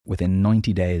within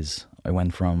 90 days, I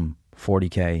went from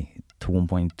 40k to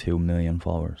 1.2 million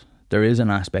followers. There is an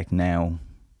aspect now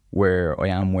where I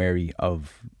am wary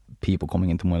of people coming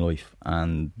into my life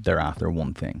and they're after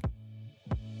one thing.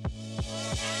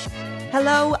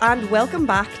 Hello and welcome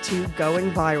back to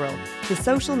Going Viral, the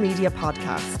social media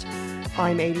podcast.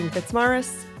 I'm Aileen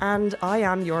Fitzmaurice and I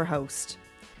am your host.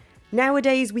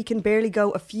 Nowadays we can barely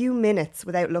go a few minutes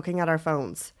without looking at our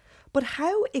phones. But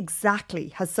how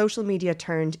exactly has social media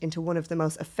turned into one of the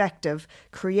most effective,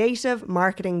 creative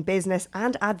marketing, business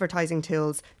and advertising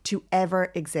tools to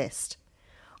ever exist?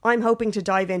 I'm hoping to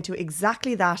dive into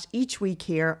exactly that each week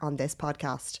here on this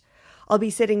podcast. I'll be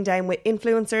sitting down with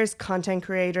influencers, content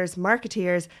creators,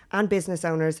 marketeers and business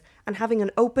owners and having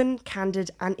an open,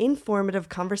 candid and informative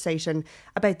conversation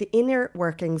about the inner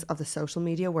workings of the social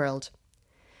media world.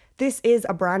 This is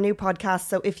a brand new podcast,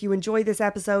 so if you enjoy this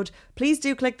episode, please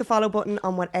do click the follow button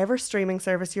on whatever streaming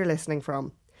service you're listening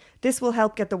from. This will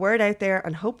help get the word out there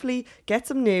and hopefully get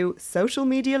some new social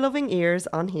media loving ears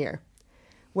on here.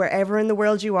 Wherever in the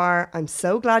world you are, I'm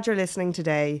so glad you're listening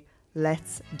today.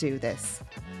 Let's do this.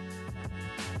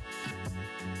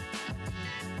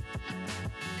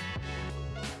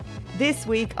 This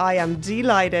week, I am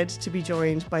delighted to be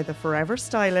joined by the forever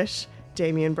stylish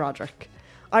Damien Broderick.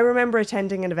 I remember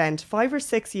attending an event 5 or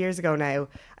 6 years ago now,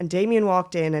 and Damien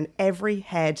walked in and every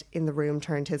head in the room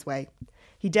turned his way.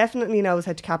 He definitely knows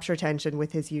how to capture attention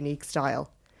with his unique style.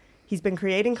 He's been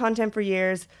creating content for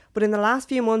years, but in the last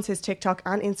few months his TikTok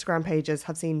and Instagram pages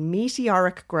have seen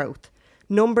meteoric growth.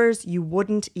 Numbers you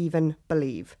wouldn't even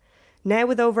believe. Now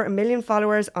with over 1 million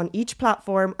followers on each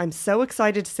platform, I'm so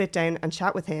excited to sit down and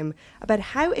chat with him about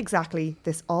how exactly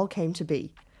this all came to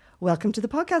be. Welcome to the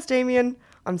podcast, Damien.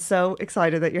 I'm so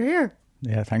excited that you're here.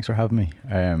 Yeah, thanks for having me.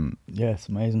 It's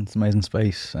amazing. It's an amazing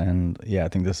space, and yeah, I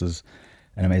think this is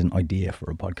an amazing idea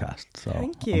for a podcast. So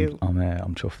thank you.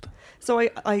 I'm chuffed. So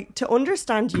I to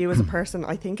understand you as a person,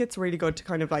 I think it's really good to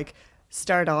kind of like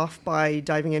start off by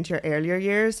diving into your earlier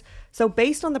years. So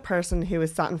based on the person who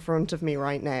is sat in front of me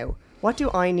right now, what do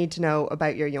I need to know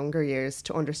about your younger years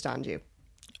to understand you?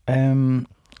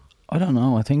 I don't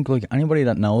know. I think like anybody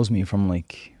that knows me from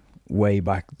like way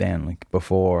back then, like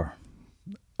before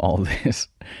all this,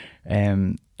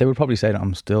 they would probably say that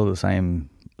I'm still the same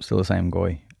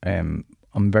guy. I'm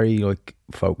very like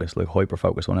focused, like hyper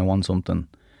focused. When I want something,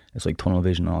 it's like tunnel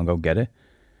vision and I'll go get it.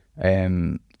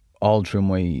 All through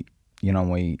my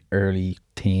early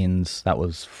teens, that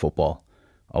was football.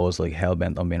 I was like hell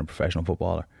bent on being a professional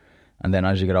footballer. And then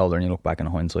as you get older and you look back in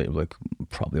hindsight, you're like,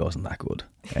 probably wasn't that good.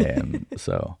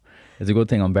 So it's a good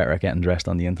thing I'm better at getting dressed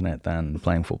on the internet than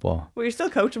playing football. Well, you're still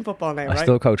coaching football now, right? I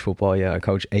still coach football, yeah. I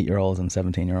coach 8-year-olds and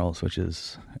 17-year-olds, which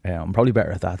is, I'm probably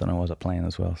better at that than I was at playing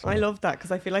as well. So. I love that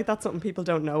because I feel like that's something people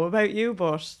don't know about you,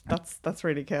 but that's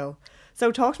really cool.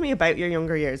 So talk to me about your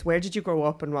younger years. Where did you grow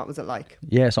up and what was it like?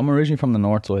 Yeah, so I'm originally from the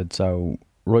north side, so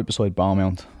right beside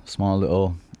Beaumont, small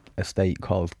little estate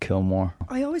called Kilmore.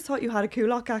 I always thought you had a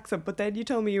Coolock accent, but then you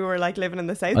told me you were like living in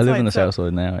the south side. I live in the south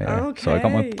side now, yeah. Okay. So I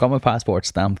got my passport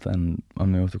stamped and I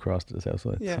moved across to the south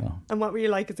side. Yeah. So. And what were you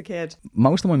like as a kid?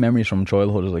 Most of my memories from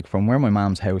childhood is like from where my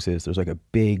mom's house is. There's like a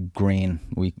big green.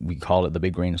 We call it the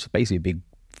big green. It's basically a big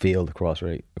field across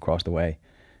the way,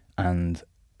 and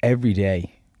every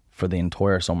day for the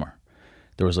entire summer,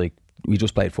 there was like. We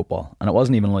just played football, and it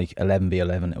wasn't even like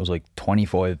 11v11. It was like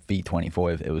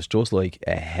 25v25. It was just like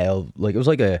a hell, like it was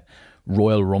like a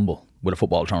Royal Rumble with a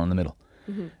football thrown in the middle.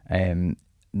 Mm-hmm. And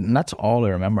that's all I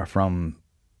remember from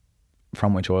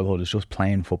my childhood is just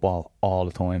playing football all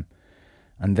the time.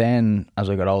 And then as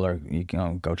I got older, you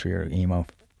know, go through your emo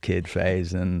kid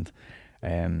phase, and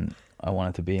I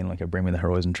wanted to be in like a Bring Me the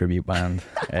Horizon tribute band.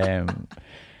 And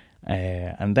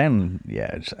then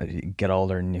you get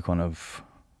older and you kind of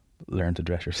learn to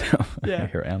dress yourself. Yeah.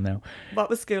 Here I am now. What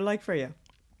was school like for you?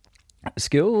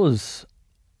 School was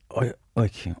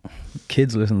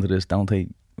kids listen to this, don't take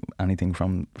anything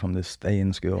from this, stay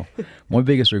in school. My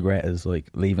biggest regret is like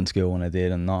leaving school when I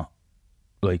did and not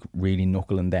like really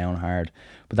knuckling down hard.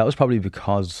 But that was probably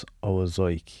because I was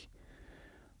like,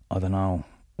 I don't know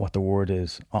what the word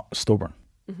is, stubborn.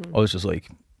 Mm-hmm. I was just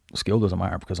like, school doesn't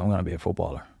matter because I'm going to be a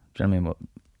footballer. Do you know what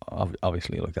I mean?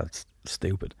 Obviously, like that's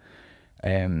stupid.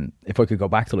 If I could go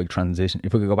back to like transition,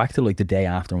 if I could go back to like the day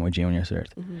after my junior cert,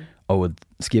 mm-hmm. I would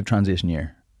skip transition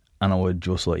year and I would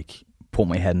just like put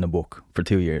my head in the book for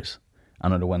 2 years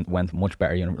and I'd have went much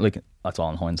better. You know, like that's all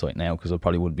in hindsight now because I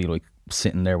probably would be like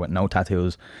sitting there with no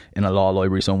tattoos in a law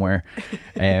library somewhere,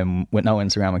 with no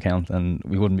Instagram account, and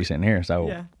we wouldn't be sitting here. So,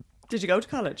 yeah. Did you go to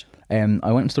college? I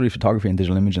went and studied photography and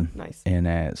digital imaging. Nice.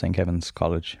 In St. Kevin's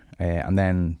College, and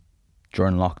then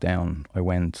during lockdown, I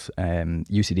went,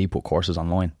 UCD put courses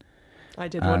online. I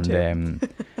did one too.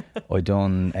 I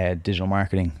done digital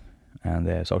marketing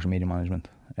and social media management.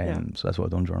 So that's what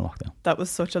I've done during lockdown. That was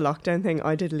such a lockdown thing.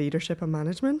 I did leadership and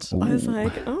management. Ooh. I was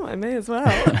like, oh, I may as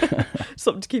well.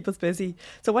 Something to keep us busy.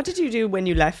 So what did you do when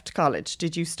you left college?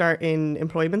 Did you start in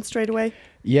employment straight away?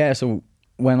 Yeah, so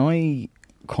when I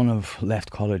kind of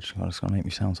left college, God, it's going to make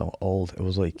me sound so old. It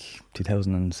was like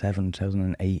 2007,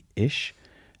 2008-ish.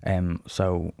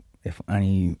 So if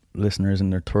any listeners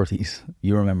in their 30s,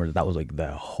 you remember that was like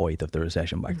the height of the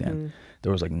recession back then.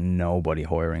 There was like nobody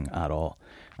hiring at all.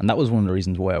 And that was one of the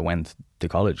reasons why I went to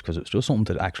college, because it's just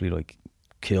something to actually like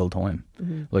kill time.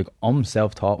 Like I'm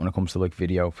self-taught when it comes to like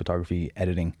video, photography,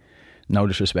 editing. No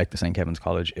disrespect to St. Kevin's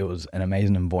College. It was an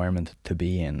amazing environment to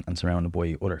be in and surrounded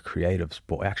by other creatives.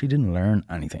 But I actually didn't learn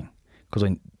anything because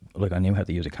I knew how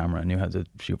to use a camera. I knew how to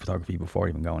shoot photography before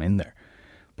even going in there.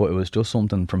 But it was just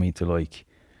something for me to like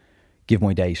give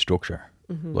my day structure.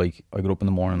 Like I get up in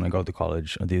the morning, I go to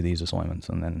college, I do these assignments,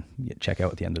 and then check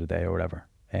out at the end of the day or whatever.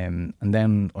 And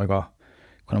then I got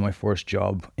kind of my first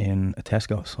job in a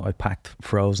Tesco's. I packed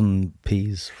frozen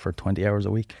peas for 20 hours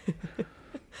a week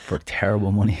for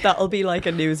terrible money. That'll be like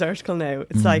a news article now.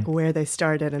 It's like where they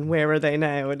started and where are they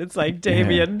now? And it's like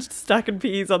Damien stacking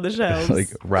peas on the shelves.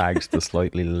 Like rags to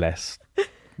slightly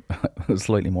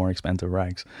more expensive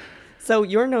rags. So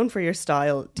you're known for your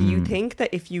style. Do you think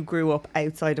that if you grew up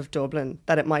outside of Dublin,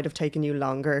 that it might have taken you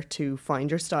longer to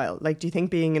find your style? Like, do you think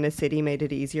being in a city made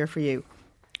it easier for you?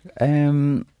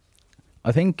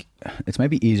 I think it's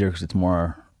maybe easier because it's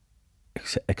more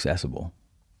accessible.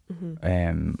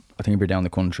 I think if you're down the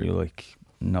country, like,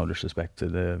 no disrespect to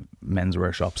the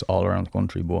menswear shops all around the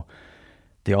country, but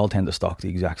they all tend to stock the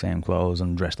exact same clothes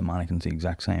and dress the mannequins the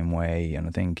exact same way. And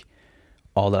I think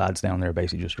all the lads down there are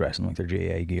basically just dressing like their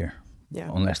GAA gear. Yeah.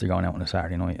 Unless they're going out on a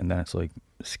Saturday night, and then it's like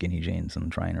skinny jeans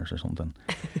and trainers or something.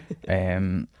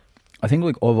 I think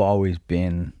like I've always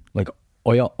been like,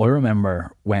 I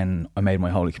remember when I made my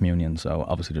Holy Communion. So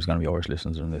obviously there's going to be Irish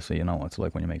listeners in this, so you know what it's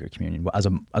like when you make your communion. But as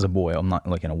a boy, I'm not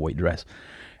like in a white dress.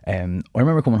 I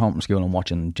remember coming home from school and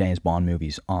watching James Bond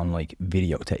movies on like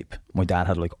videotape. My dad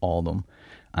had like all of them,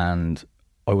 and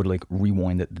I would like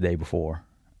rewind it the day before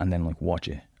and then like watch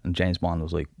it. And James Bond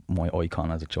was like my icon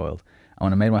as a child. And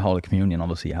when I made my Holy Communion,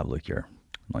 obviously you have like your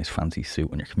nice fancy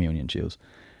suit and your communion shoes.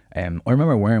 I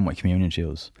remember wearing my communion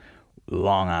shoes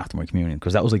long after my communion,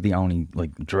 because that was like the only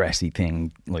like dressy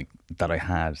thing like that I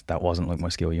had that wasn't like my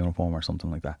school uniform or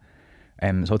something like that.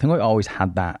 So I think I always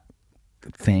had that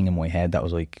thing in my head that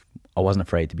was like, I wasn't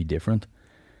afraid to be different.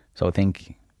 So I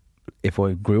think if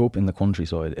I grew up in the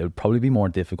countryside, it would probably be more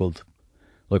difficult.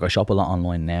 Like I shop a lot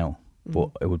online now, but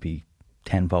it would be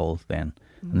tenfold then,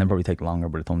 and then probably take longer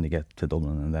by the time they get to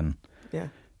Dublin and then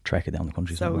trek it down the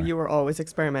country. So you were always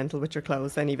experimental with your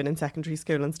clothes then, even in secondary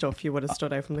school and stuff, you would have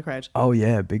stood out from the crowd? Oh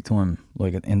yeah, big time.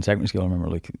 Like in secondary school, I remember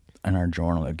like in our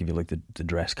journal I'd give you like the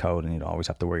dress code, and you'd always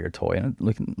have to wear your tie, and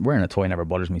like wearing a tie never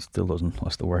bothers me, still doesn't. I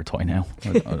still wear a tie now.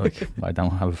 I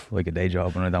don't have like a day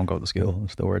job and I don't go to school, I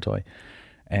still wear a tie.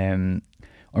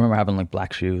 I remember having like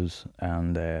black shoes,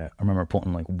 and I remember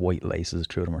putting like white laces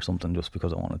through them or something, just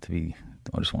because I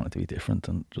just wanted to be different,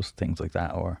 and just things like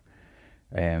that. Or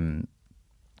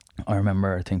I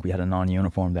remember, I think we had a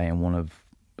non-uniform day, and one of,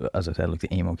 as I said, like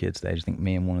the emo kid stage, I think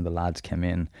me and one of the lads came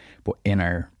in, but in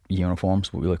our uniforms,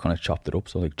 but we like kind of chopped it up,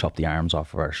 so like chopped the arms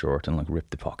off of our shirt and like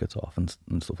ripped the pockets off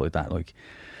and stuff like that. Like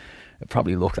it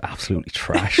probably looked absolutely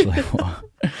trash. Like what?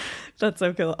 That's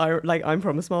so cool. I'm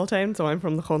from a small town, so I'm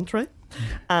from the country,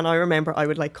 and I remember I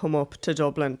would like come up to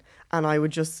Dublin, and I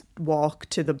would just walk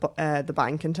to the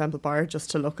bank in Temple Bar just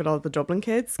to look at all the Dublin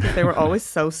kids, because they were always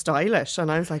so stylish,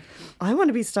 and I was like, I want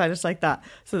to be stylish like that.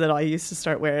 So that I used to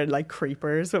start wearing like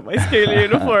creepers with my school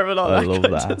uniform and all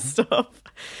that of stuff.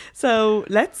 So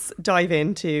let's dive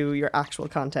into your actual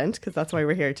content, because that's why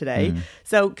we're here today.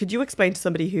 So could you explain to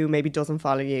somebody who maybe doesn't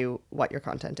follow you what your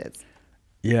content is?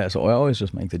 Yeah, so I always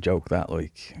just make the joke that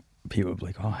like people would be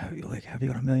like, oh, have you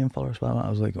got 1 million followers? I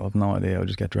was like, I have no idea. I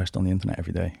just get dressed on the internet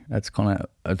every day. That's kind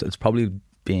of, it's probably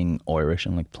being Irish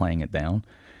and like playing it down.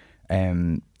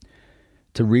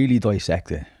 To really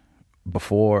dissect it,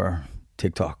 before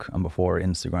TikTok and before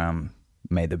Instagram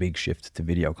made the big shift to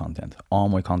video content, all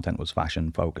my content was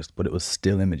fashion focused, but it was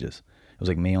still images. It was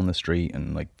like me on the street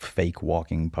and like fake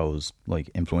walking pose,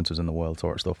 like influencers in the world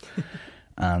sort of stuff.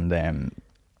 And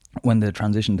when the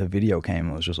transition to video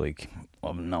came, I was just like, I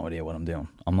have no idea what I'm doing.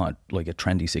 I'm not like a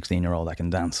trendy 16-year-old that can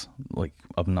dance. Like,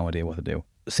 I have no idea what to do.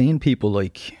 Seeing people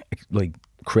like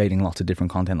creating lots of different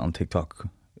content on TikTok,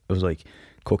 it was like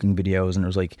cooking videos, and there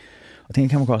was like, I think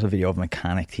I came across a video of a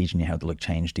mechanic teaching you how to like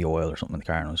change the oil or something in the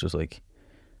car, and I was just like,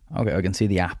 okay, I can see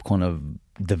the app kind of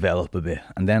develop a bit.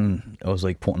 And then I was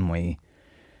like putting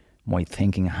my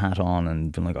thinking hat on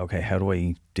and being like, okay, how do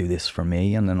I do this for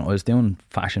me? And then I was doing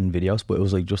fashion videos, but it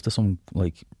was like just to some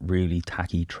like really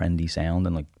tacky, trendy sound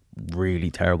and like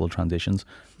really terrible transitions.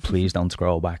 Please don't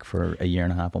scroll back for a year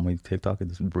and a half on my TikTok.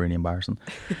 It's really embarrassing.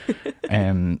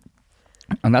 And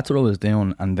that's what I was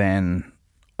doing. And then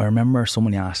I remember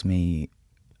somebody asked me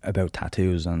about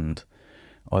tattoos, and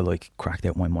I like cracked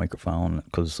out my microphone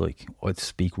because like I'd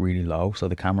speak really low, so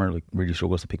the camera like really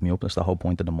struggles to pick me up. That's the whole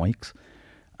point of the mics.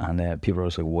 And people are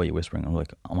always like, "Why are you whispering?" I'm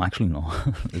like, "I'm actually not.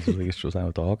 It's just how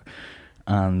I talk."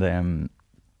 And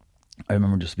I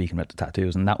remember just speaking about the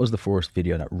tattoos, and that was the first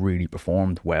video that really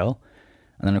performed well.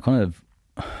 And then I kind of,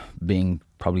 being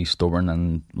probably stubborn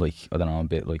and like, I don't know, a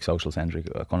bit like social centric,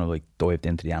 I kind of like dived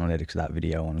into the analytics of that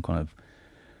video and kind of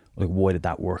like, why did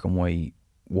that work and why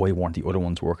weren't the other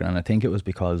ones working? And I think it was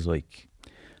because like,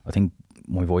 I think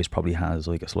my voice probably has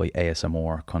like a slight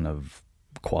ASMR kind of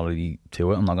quality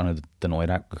to it. I'm not going to deny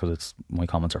that because it's, my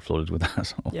comments are flooded with that.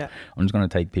 So yeah. I'm just going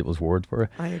to take people's word for it.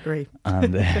 I agree.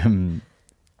 And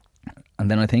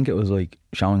then I think it was like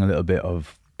showing a little bit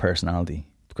of personality,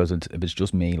 because if it's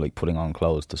just me like putting on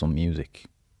clothes to some music,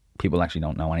 people actually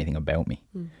don't know anything about me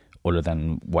other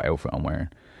than what outfit I'm wearing.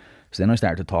 So then I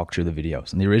started to talk through the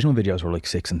videos, and the original videos were like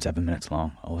 6 and 7 minutes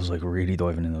long. I was like really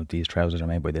diving into these trousers are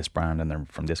made by this brand and they're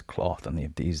from this cloth and they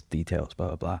have these details, blah,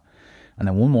 blah, blah. And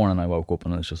then one morning I woke up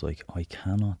and I was just like, I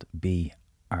cannot be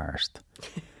arsed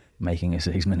making a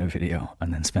 6-minute video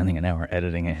and then spending an hour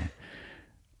editing it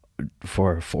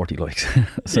for 40 likes.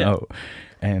 So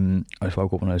I just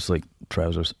woke up and I was like,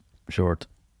 trousers, short,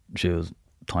 shoes,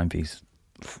 timepiece,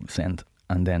 send.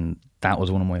 And then that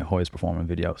was one of my highest performing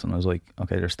videos. And I was like,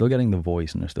 okay, they're still getting the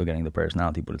voice and they're still getting the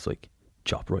personality, but it's like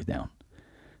chopped right down.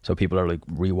 So people are like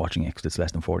rewatching it because it's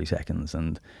less than 40 seconds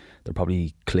and they're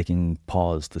probably clicking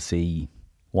pause to see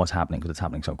what's happening because it's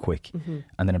happening so quick.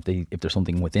 And then if there's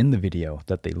something within the video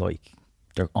that they like,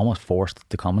 they're almost forced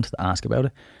to comment, to ask about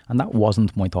it. And that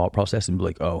wasn't my thought process, and be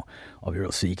like, oh, I'll be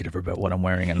real secretive about what I'm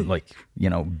wearing and like, you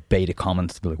know, beta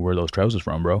comments to be like, where are those trousers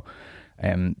from, bro?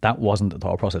 That wasn't the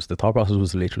thought process. The thought process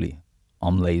was literally,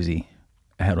 I'm lazy,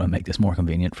 how do I make this more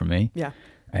convenient for me? Yeah.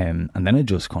 And then it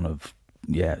just kind of,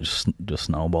 just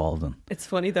snowballed. And it's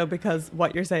funny though, because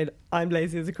what you're saying, I'm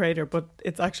lazy as a creator, but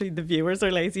it's actually the viewers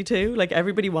are lazy too. Like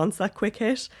everybody wants that quick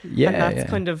hit. And that's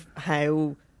kind of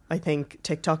how I think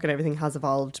TikTok and everything has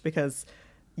evolved, because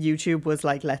YouTube was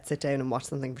like, let's sit down and watch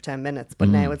something for 10 minutes. But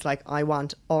now it's like, I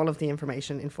want all of the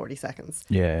information in 40 seconds.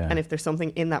 Yeah. And if there's something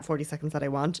in that 40 seconds that I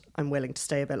want, I'm willing to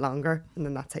stay a bit longer. And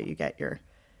then that's how you get your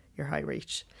high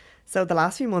reach. So the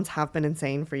last few months have been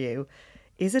insane for you.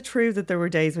 Is it true that there were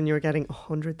days when you were getting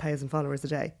 100,000 followers a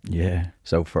day? Yeah.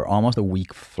 So for almost a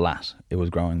week flat, it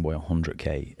was growing by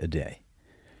 100k a day.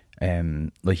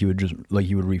 Like you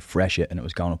would refresh it and it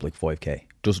was going up like 5k,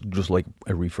 just like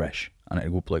a refresh, and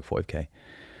it'd go up like 5k.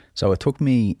 So it took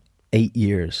me 8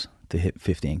 years to hit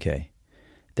 15k.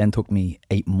 Then took me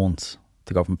 8 months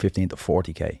to go from 15 to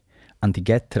 40k. And to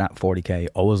get to that 40k,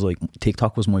 I was like,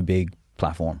 TikTok was my big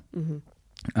platform.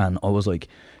 And I was like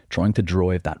trying to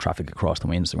drive that traffic across to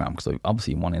my Instagram, because I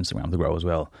obviously want Instagram to grow as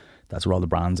well. That's where all the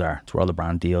brands are. It's where all the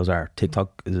brand deals are.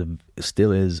 TikTok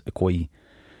still is a quite,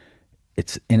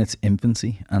 it's in its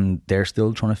infancy, and they're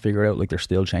still trying to figure it out. Like they're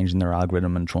still changing their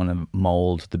algorithm and trying to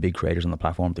mold the big creators on the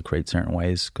platform to create certain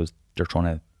ways, because they're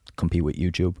trying to compete with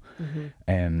YouTube.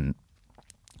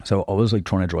 So I was like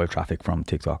trying to drive traffic from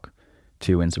TikTok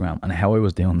to Instagram, and how I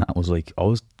was doing that was like, I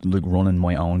was like running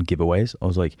my own giveaways. I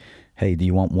was like, hey, do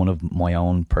you want one of my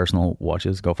own personal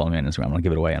watches? Go follow me on Instagram and I'll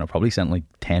give it away. And I probably sent like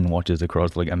 10 watches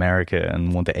across like America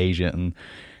and one to Asia and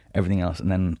everything else.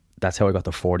 And then that's how I got to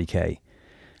 40k.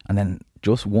 And then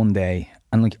just one day,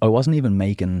 and like I wasn't even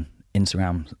making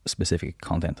Instagram specific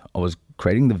content. I was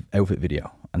creating the outfit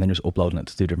video and then just uploading it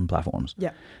to 2 different platforms.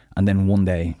 Yeah. And then one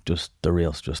day, just the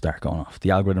reels just start going off.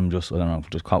 The algorithm just, I don't know,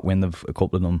 just caught wind of a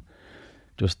couple of them.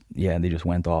 They just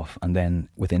went off. And then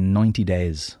within 90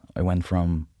 days, I went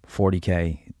from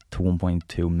 40k to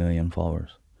 1.2 million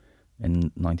followers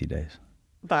in 90 days.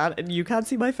 That, you can't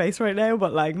see my face right now,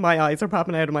 but like my eyes are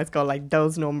popping out of my skull. Like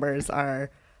those numbers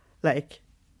are like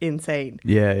insane.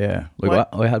 Yeah. Like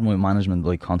I had my management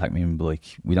like contact me and be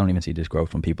like, we don't even see this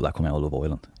growth from people that come out of Love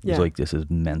Island. It's like, this is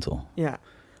mental. Yeah.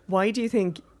 Why do you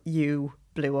think you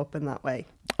blew up in that way?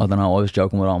 I don't know. I was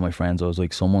joking with all my friends. I was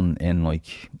like, someone in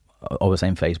like, I was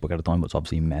saying Facebook at the time, but it's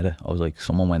obviously Meta. I was like,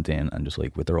 someone went in and just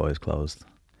like with their eyes closed,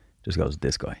 just goes,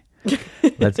 this guy.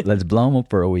 let's blow him up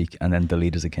for a week and then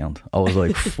delete his account. I was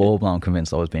like full blown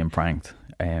convinced I was being pranked.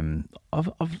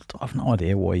 I've no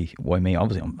idea why me.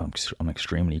 Obviously, I'm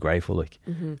extremely grateful. Like,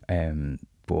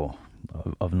 but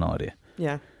I've no idea.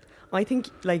 Yeah. I think,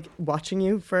 like, watching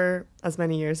you for as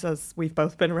many years as we've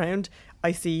both been around,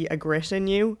 I see a grit in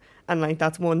you. And, like,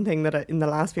 that's one thing that in the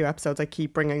last few episodes I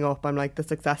keep bringing up. I'm like, the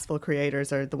successful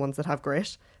creators are the ones that have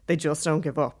grit. They just don't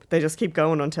give up. They just keep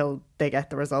going until they get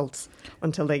the results,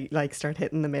 until they, like, start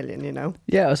hitting the million, you know?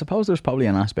 Yeah, I suppose there's probably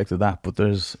an aspect of that. But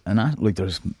there's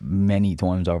many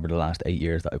times over the last 8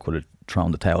 years that I could have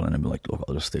thrown the towel in and be like, look,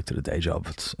 I'll just stick to the day job.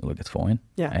 It's fine.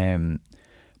 Yeah.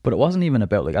 But it wasn't even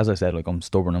about, like, as I said, like, I'm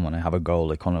stubborn, and when I have a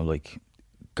goal, I kind of, like,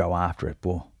 go after it.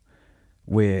 But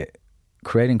with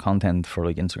creating content for,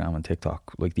 like, Instagram and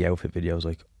TikTok, like the outfit videos,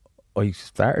 like, I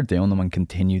started doing them and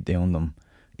continued doing them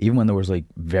even when there was, like,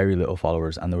 very little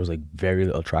followers and there was, like, very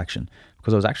little traction,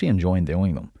 because I was actually enjoying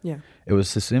doing them. Yeah. It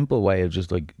was a simple way of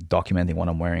just, like, documenting what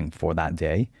I'm wearing for that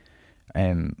day.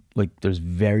 Like, there's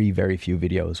very, very few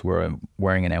videos where I'm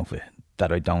wearing an outfit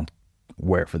that I don't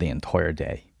wear for the entire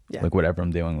day. Yeah. Like, whatever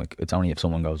I'm doing, like, it's only if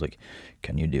someone goes, like,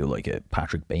 can you do, like, a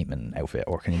Patrick Bateman outfit,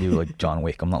 or can you do, like, John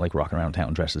Wick? I'm not, like, rocking around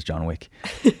town dressed as John Wick.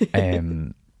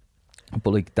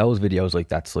 But, like, those videos, like,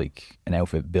 that's, like, an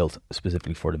outfit built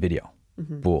specifically for the video.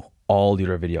 But all the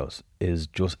other videos is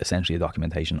just essentially a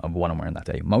documentation of what I'm wearing that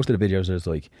day. Most of the videos is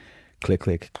like, click,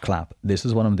 click, clap. This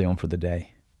is what I'm doing for the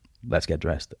day. Let's get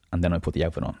dressed. And then I put the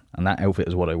outfit on. And that outfit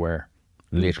is what I wear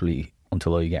literally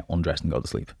until I get undressed and go to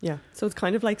sleep. Yeah. So it's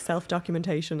kind of like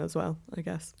self-documentation as well, I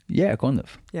guess. Yeah, kind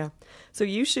of. Yeah. So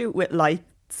you shoot with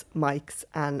lights, mics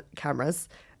and cameras.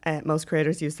 Most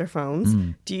creators use their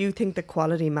phones. Do you think the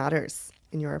quality matters,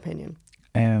 in your opinion?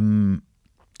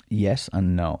 Yes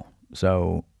and no.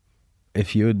 So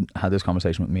if you'd had this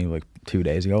conversation with me like 2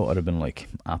 days ago, I'd have been like,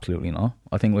 absolutely not.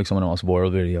 I think like some of the most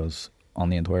viral videos on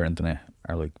the entire internet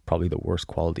are like probably the worst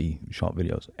quality shot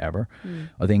videos ever.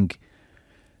 I think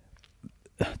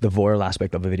the viral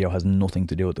aspect of a video has nothing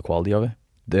to do with the quality of it.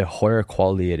 The higher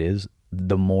quality it is,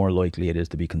 the more likely it is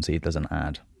to be conceived as an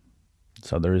ad.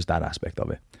 So there is that aspect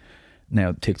of it.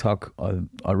 Now, TikTok,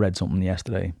 I read something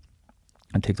yesterday,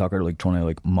 and TikTok are like trying to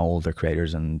like mold their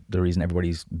creators, and the reason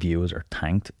everybody's views are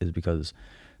tanked is because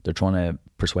they're trying to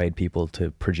persuade people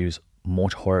to produce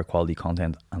much higher quality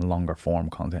content and longer form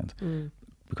content,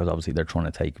 because obviously they're trying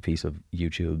to take a piece of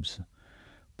YouTube's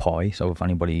pie. So if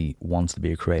anybody wants to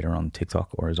be a creator on TikTok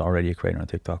or is already a creator on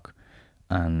TikTok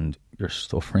and you're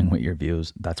suffering with your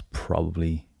views, that's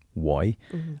probably why.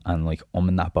 And like, I'm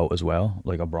in that boat as well.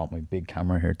 Like, I brought my big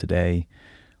camera here today.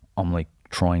 I'm like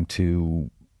trying to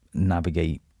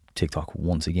navigate TikTok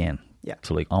once again. Yeah.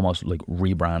 To like almost like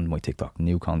rebrand my TikTok,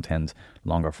 new content,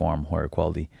 longer form, higher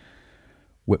quality.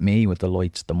 With me, with the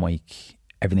lights, the mic,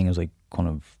 everything is like kind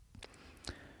of,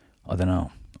 I don't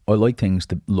know. I like things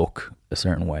to look a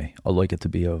certain way. I like it to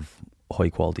be of high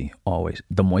quality always.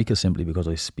 The mic is simply because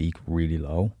I speak really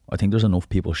low. I think there's enough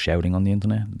people shouting on the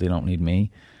internet. They don't need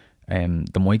me.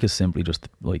 The mic is simply just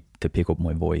like to pick up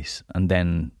my voice. And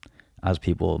then, as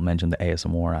people mentioned, the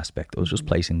ASMR aspect, I was just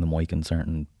placing the mic in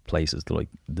certain places, to like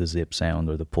the zip sound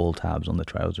or the pull tabs on the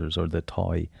trousers or the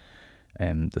tie,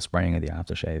 the spraying of the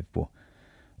aftershave. But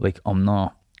like, I'm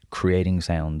not creating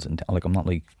sounds, and like, I'm not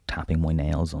like tapping my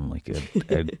nails on like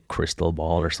a crystal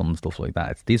ball or some stuff like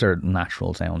that. These are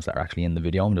natural sounds that are actually in the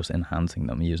video. I'm just enhancing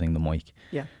them using the mic.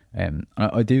 Yeah.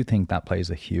 I do think that plays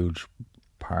a huge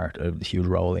part, a huge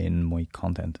role in my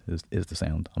content is the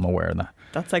sound. I'm aware of that.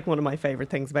 That's like one of my favorite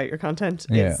things about your content.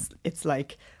 Yeah. It's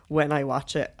like when I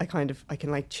watch it, I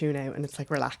can like tune out, and it's like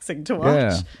relaxing to watch.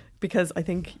 Yeah. Because I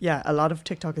think, a lot of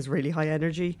TikTok is really high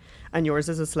energy and yours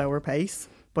is a slower pace,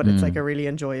 but it's like a really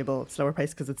enjoyable slower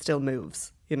pace because it still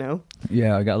moves, you know?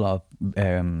 Yeah, I got a lot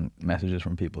of messages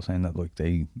from people saying that like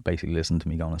they basically listen to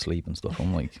me going to sleep and stuff.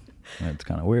 I'm like, it's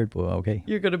kind of weird, but okay.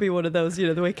 You're going to be one of those, you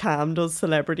know, the way Cam does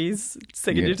celebrities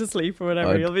singing you to sleep or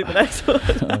whatever. You'll be the next one.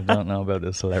 I don't know about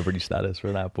the celebrity status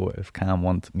for that, but if Cam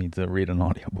wants me to read an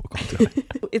audiobook, I'll do it.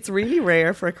 It's really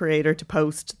rare for a creator to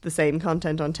post the same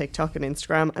content on TikTok and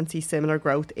Instagram and see similar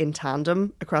growth in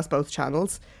tandem across both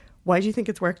channels. Why do you think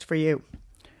it's worked for you?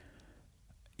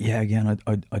 Yeah, again,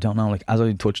 I don't know. Like, as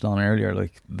I touched on earlier,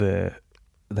 like that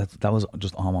was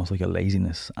just almost like a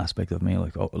laziness aspect of me.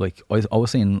 Like I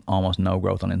was seeing almost no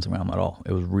growth on Instagram at all.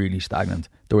 It was really stagnant.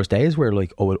 There was days where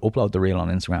like I would upload the reel on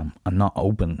Instagram and not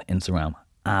open Instagram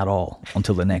at all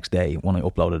until the next day when I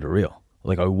uploaded the reel.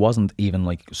 Like, I wasn't even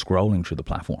like scrolling through the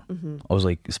platform. I was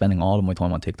like spending all of my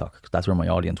time on TikTok because that's where my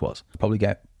audience was. Probably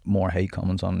get more hate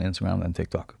comments on Instagram than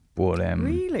TikTok. But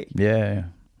really? Yeah.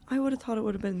 I would have thought it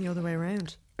would have been the other way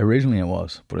around. Originally it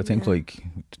was, but I think like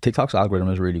TikTok's algorithm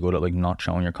is really good at like not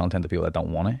showing your content to people that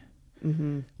don't want it.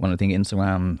 Mm-hmm. When I think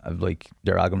Instagram, like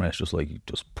their algorithm is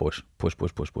just push, which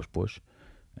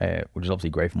is obviously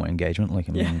great for my engagement. Like,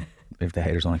 I mean, if the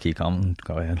haters want to keep commenting,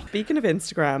 go ahead. Speaking of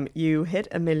Instagram, you hit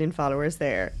 1 million followers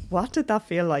there. What did that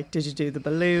feel like? Did you do the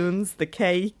balloons, the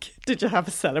cake? Did you have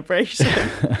a celebration?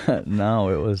 No,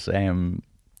 it was I don't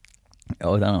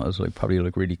know, it was like probably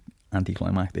like really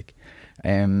anticlimactic.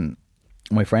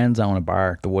 My friends own a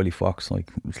bar, the Wiley Fox,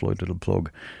 like slight little plug.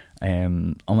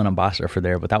 I'm an ambassador for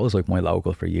there, but that was like my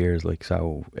local for years. Like,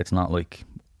 so it's not like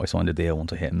I signed a deal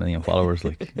once I hit 1 million followers.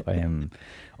 Like, I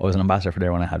was an ambassador for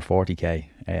there when I had 40k,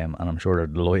 and I'm sure they're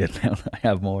delighted now that I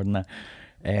have more than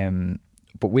that.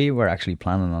 But we were actually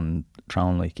planning on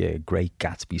throwing like a Great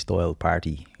Gatsby style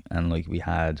party, and like we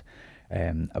had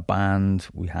a band,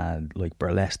 we had like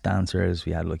burlesque dancers,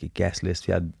 we had like a guest list,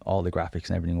 we had all the graphics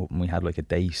and everything up, and we had like a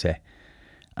day set.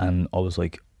 And I was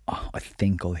like, oh, I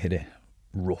think I'll hit it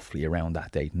roughly around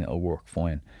that date and it'll work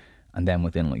fine. And then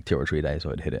within like 2 or 3 days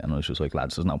I'd hit it, and I was just like,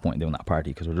 lads, there's no point in doing that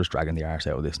party because we're just dragging the arse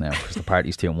out of this now because the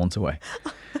party's 2 months away.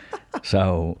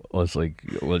 So I was like,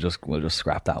 we'll just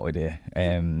scrap that idea.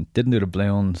 Didn't do the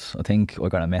balloons. I think I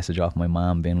got a message off my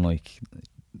mum being like,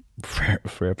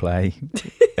 fair play,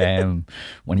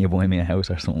 when you buy me a house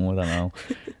or something, I don't know.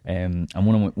 And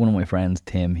one of my friends,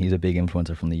 Tim, he's a big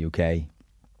influencer from the UK,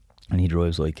 and he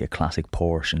drives like a classic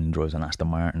Porsche and he drives an Aston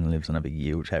Martin and lives in a big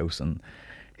huge house, and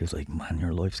he was like, man,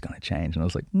 your life's gonna change. And I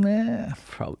was like, nah,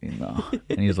 probably not.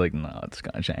 And he was like, no, it's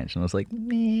gonna change. And I was like,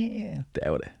 nah,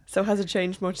 doubt it. So has it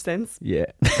changed much since? Yeah.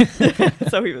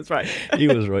 So he was right. He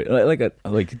was right.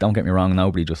 Like, don't get me wrong,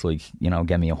 nobody just like,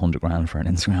 get me 100 grand for an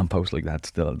Instagram post. Like, that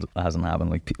still hasn't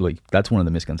happened. Like that's one of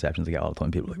the misconceptions I get all the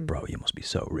time. People are like, bro, you must be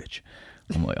so rich.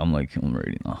 I'm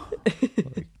really not.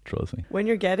 Like, trust me. When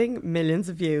you're getting millions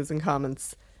of views and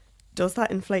comments, does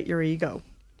that inflate your ego?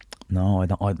 No, I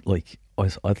don't.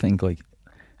 I think like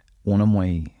one of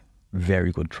my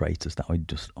very good traits is that I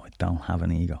don't have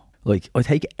an ego. Like, I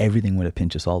take everything with a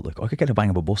pinch of salt. Like, I could get a bang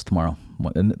of a bus tomorrow.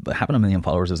 And having 1 million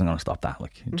followers isn't going to stop that.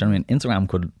 Like, do you know what I mean? Instagram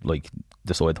could like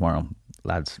decide tomorrow,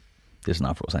 lads, this is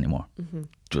not for us anymore.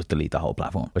 Just delete the whole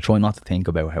platform. I try not to think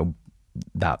about how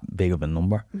that big of a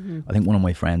number. I think one of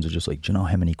my friends was just like, do you know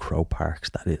how many crow parks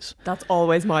that is? That's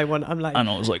always my one. I'm like, and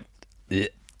I was like, eh.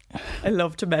 I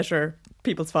love to measure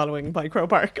people's following by Crow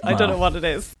Park. I don't know what it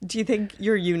is. Do you think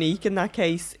you're unique in that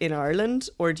case in Ireland,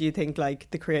 or do you think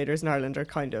like the creators in Ireland are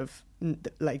kind of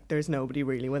like there's nobody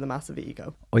really with a massive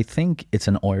ego? I think it's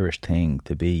an Irish thing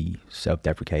to be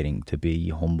self-deprecating, to be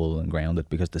humble and grounded,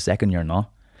 because the second you're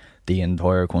not, the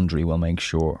entire country will make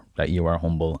sure that you are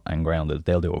humble and grounded.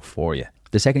 They'll do it for you.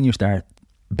 The second you start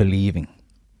believing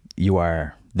you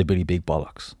are the Billy Big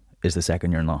Bollocks is the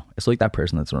second you're not. It's like that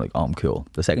person that's like, oh, I'm cool.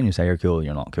 The second you say you're cool,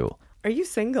 you're not cool. Are you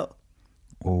single?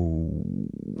 Oh.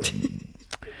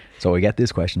 So I get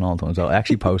this question all the time. So I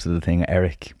actually posted the thing,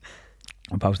 Eric.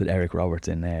 I posted Eric Roberts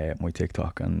in my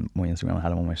TikTok and my Instagram. I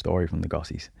had him on my story from the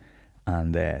Gossies.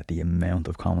 And the amount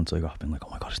of comments I got, being like, oh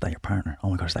my God, is that your partner?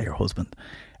 Oh my God, is that your husband?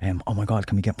 Oh my God,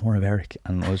 can we get more of Eric?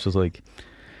 And I was just like,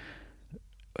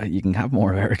 you can have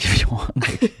more of Eric if you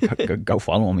want. Like, go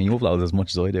follow him. He uploads as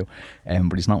much as I do.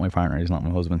 But he's not my partner. He's not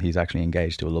my husband. He's actually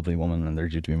engaged to a lovely woman and they're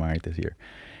due to be married this year.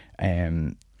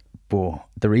 But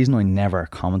the reason I never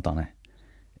comment on it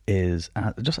is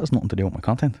it just has nothing to do with my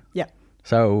content. Yeah.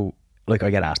 So, like, I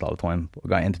get asked all the time. I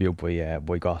got interviewed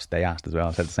by Goss. They asked as well.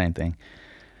 I said the same thing.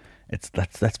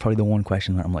 That's probably the one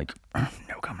question that I'm like,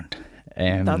 no comment.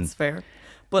 That's fair.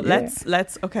 But yeah.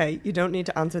 let's okay, you don't need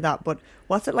to answer that, but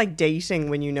what's it like dating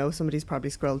when you know somebody's probably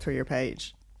scrolled through your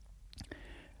page?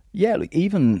 Yeah, like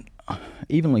even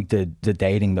like the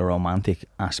dating, the romantic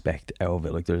aspect of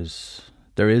it, like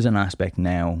there is an aspect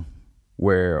now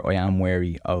where I am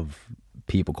wary of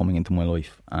people coming into my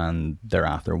life and they're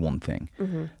after one thing.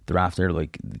 They're after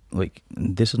like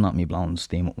this is not me blowing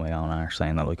steam up my own arse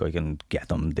saying that like I can get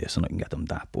them this and I can get them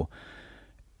that, but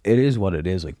it is what it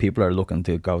is. Like, people are looking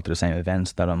to go to the same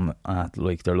events that I'm at.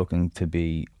 Like, they're looking to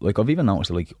be like, I've even noticed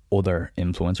like other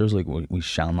influencers, like we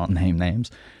shall not name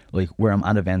names, like where I'm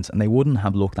at events and they wouldn't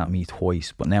have looked at me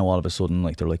twice, but now all of a sudden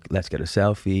like they're like, let's get a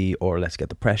selfie or let's get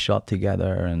the press shot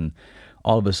together, and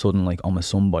all of a sudden like I'm a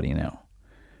somebody now.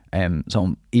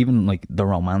 So even like the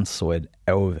romance side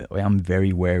out of it, I am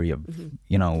very wary of,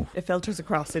 it filters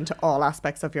across into all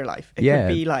aspects of your life. It Yeah,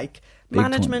 could be like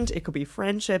management, it could be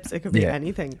friendships, it could be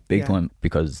anything. Big time,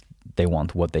 because they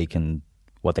want what they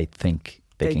think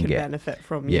they can get. Benefit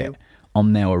from you.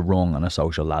 I'm now a rung on a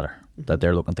social ladder that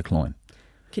they're looking to climb.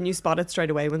 Can you spot it straight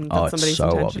away when that's somebody's so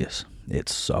intention? obvious.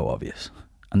 It's so obvious.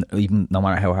 And even no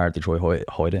matter how hard they try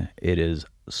hide it, it is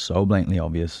so blatantly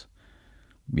obvious.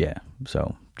 Yeah,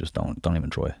 so just don't even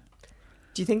try it.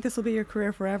 Do you think this will be your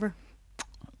career forever?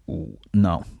 Ooh,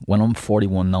 no. When I'm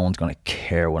 41, no one's going to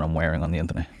care what I'm wearing on the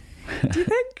internet. Do you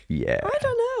think? Yeah. I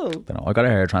don't know. I got a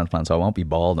hair transplant, so I won't be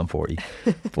bald in 40.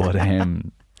 But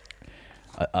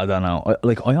I don't know.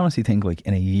 I honestly think like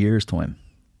in a year's time,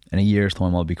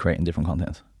 I'll be creating different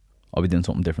content. I'll be doing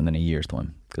something different in a year's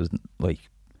time, because like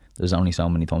there's only so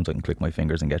many times I can click my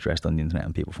fingers and get dressed on the internet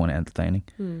and people find it entertaining.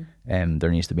 There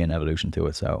needs to be an evolution to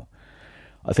it. So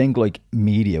I think like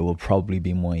media will probably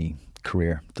be my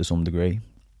career to some degree.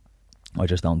 I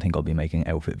just don't think I'll be making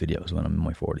outfit videos when I'm in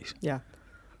my 40s. Yeah.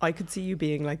 I could see you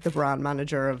being like the brand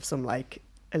manager of some like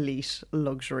elite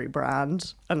luxury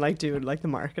brand and like doing like the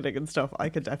marketing and stuff. I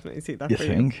could definitely see that. You for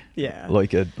think? You. Yeah.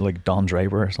 Like Don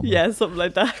Draper or something? Yeah, something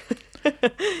like that.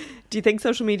 Do you think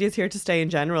social media is here to stay in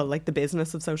general, like the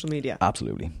business of social media?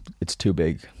 Absolutely. It's too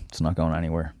big. It's not going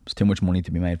anywhere. There's too much money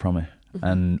to be made from it.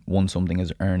 And once something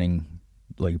is earning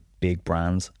like big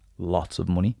brands lots of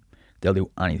money, they'll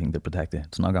do anything to protect it.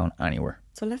 It's not going anywhere.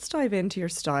 So let's dive into your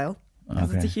style, because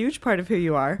Okay. it's a huge part of who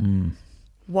you are.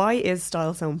 Why is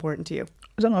style so important to you?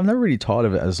 I don't know, I've never really thought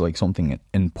of it as like something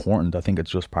important. I think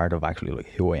it's just part of actually like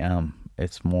who I am.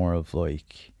 It's more of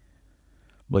like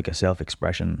a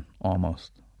self-expression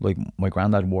almost. Like my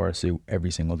granddad wore a suit every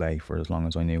single day for as long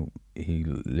as I knew he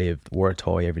lived. Wore a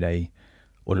tie every day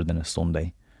other than a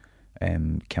Sunday.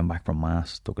 Came back from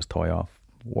mass, took his tie off,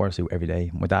 wore a suit every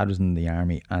day. My dad was in the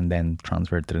army and then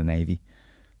transferred to the Navy,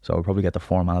 so I would probably get the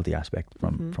formality aspect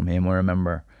from him. I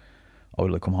remember I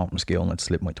would like come home from school and I'd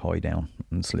slip my tie down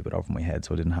and slip it over my head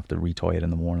so I didn't have to retie it in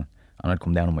the morning, and I'd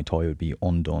come down and my tie would be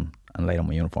undone and laid on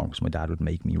my uniform because my dad would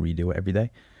make me redo it every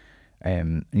day.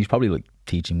 And he's probably like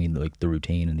teaching me like the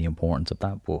routine and the importance of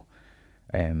that. But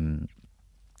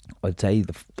I'd say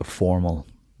the formal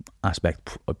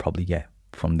aspect I'd probably get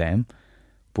from them,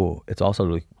 but it's also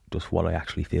like just what I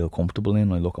actually feel comfortable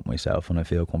in. I look at myself and I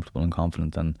feel comfortable and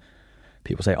confident, and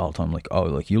people say all the time like, oh,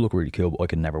 like you look really cool, but I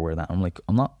could never wear that. I'm like,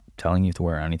 I'm not telling you to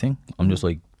wear anything. I'm just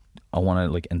like, I want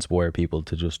to like inspire people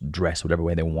to just dress whatever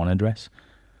way they want to dress.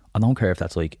 I don't care if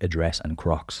that's like a dress and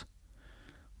Crocs.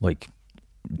 Like,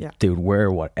 Yeah. dude, wear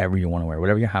whatever you want to wear,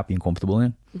 whatever you're happy and comfortable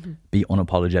in. Be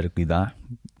unapologetically that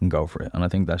and go for it. And I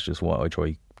think that's just what I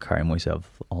try to carry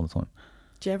myself all the time.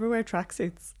 Do you ever wear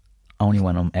tracksuits? Only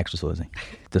when I'm exercising.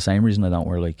 The same reason I don't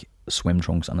wear like swim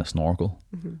trunks and a snorkel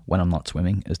when I'm not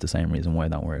swimming is the same reason why I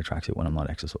don't wear a tracksuit when I'm not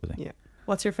exercising. Yeah.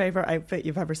 What's your favourite outfit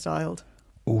you've ever styled?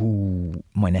 Ooh,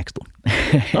 my next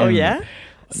one. Oh yeah?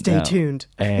 Stay no. tuned.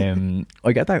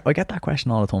 I get that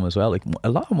question all the time as well. Like a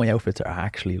lot of my outfits are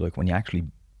actually like, when you actually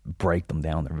break them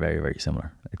down, they're very, very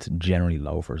similar. It's generally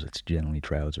loafers, it's generally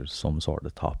trousers, some sort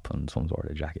of top and some sort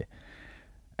of jacket.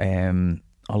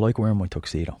 I like wearing my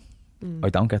tuxedo.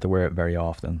 I don't get to wear it very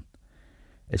often.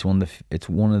 It's one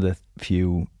of the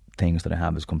few things that I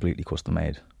have is completely custom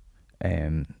made,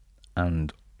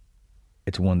 and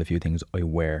it's one of the few things I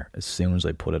wear. As soon as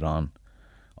I put it on,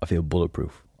 I feel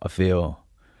bulletproof. I feel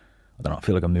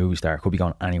like a movie star. I could be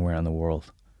going anywhere in the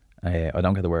world. I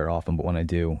don't get to wear it often, but when I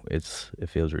do, it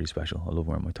feels really special. I love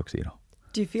wearing my tuxedo.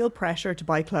 Do you feel pressure to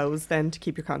buy clothes then to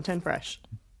keep your content fresh?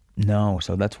 No,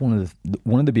 so that's one of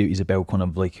the beauties about kind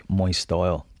of like my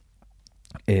style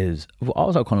is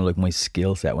also kind of like my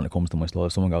skill set when it comes to my style.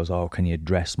 If someone goes, oh, can you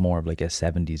dress more of like a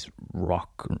 70s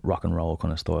rock and roll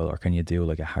kind of style, or can you do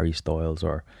like a Harry Styles,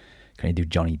 or can you do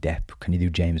Johnny Depp, can you do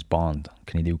James Bond,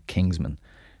 can you do Kingsman?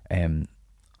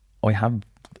 I have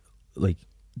like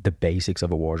the basics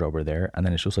of a wardrobe are there, and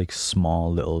then it's just like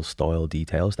small little style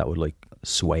details that would like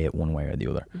sway it one way or the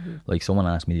other. Like someone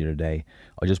asked me the other day,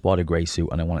 I just bought a grey suit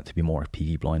and I want it to be more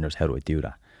Peaky Blinders, how do I do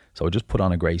that? So I just put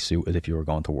on a grey suit as if you were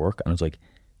going to work, and it's like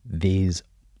these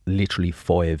literally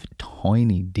 5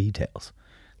 tiny details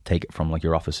take it from like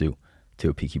your office suit to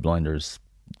a Peaky Blinders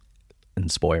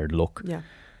inspired look. Yeah.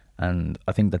 And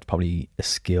I think that's probably a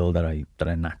skill that I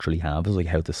naturally have, is like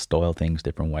how to style things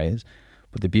different ways.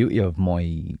 But the beauty of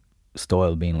my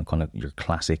style being like kind of your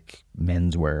classic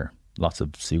menswear, lots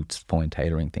of suits, fine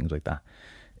tailoring, things like that,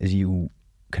 is you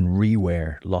can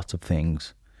rewear lots of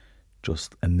things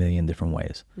just a million different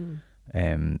ways.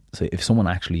 So if someone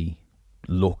actually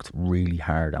looked really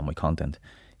hard at my content,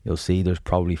 you'll see there's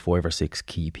probably 5 or 6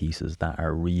 key pieces that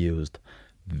are reused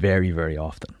very, very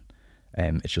often.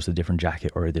 It's just a different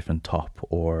jacket or a different top,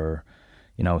 or,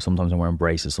 you know, sometimes I'm wearing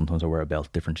braces, sometimes I wear a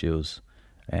belt, different shoes.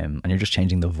 And you're just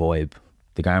changing the vibe.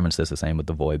 The garment stays the same, but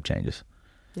the vibe changes.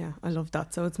 Yeah, I love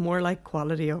that. So it's more like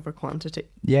quality over quantity.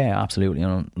 Yeah, absolutely. You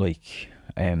know, like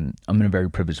I'm in a very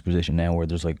privileged position now where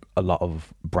there's like a lot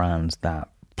of brands that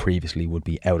previously would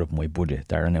be out of my budget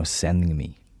that are now sending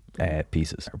me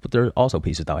pieces. But there are also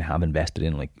pieces that I have invested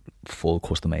in, like full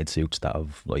custom made suits that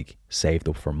I've like saved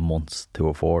up for months to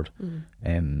afford.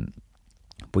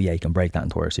 But yeah, you can break that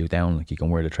entire suit down. Like you can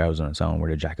wear the trousers on its own,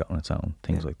 wear the jacket on its own,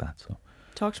 things like that. So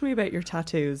talk to me about your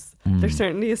tattoos. They're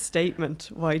certainly a statement.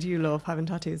 Why do you love having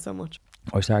tattoos so much?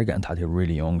 I started getting tattooed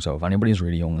really young, so if anybody's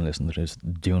really young and listening to this,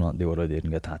 do not do what I did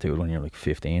and get tattooed when you're like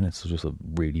 15. It's just a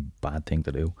really bad thing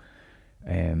to do.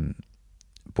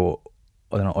 But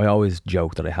I don't know, I always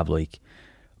joke that I have like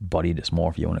body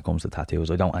dysmorphia when it comes to tattoos.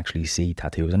 I don't actually see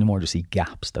tattoos anymore, I just see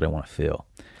gaps that I want to fill.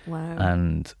 Wow.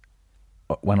 And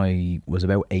when I was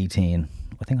about 18,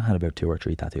 I think I had about 2 or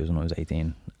 3 tattoos when I was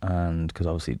 18, and because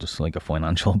obviously just like a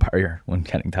financial barrier when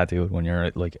getting tattooed when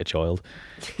you're like a child.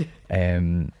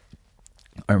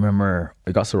 I remember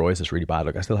I got psoriasis really bad.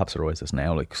 Like I still have psoriasis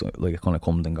now. Like so, like it kind of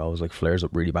comes and goes. Like flares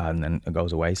up really bad and then it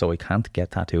goes away. So I can't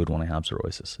get tattooed when I have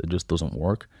psoriasis. It just doesn't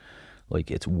work.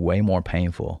 Like it's way more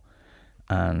painful,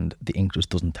 and the ink just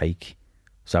doesn't take.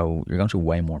 So you're going through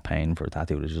way more pain for a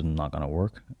tattoo. It's just not going to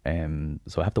work.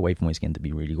 So I have to wait for my skin to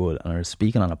be really good. And I was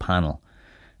speaking on a panel,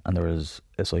 and there was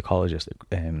a psychologist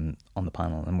on the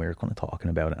panel, and we were kind of talking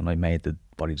about it. And I made the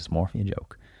body dysmorphia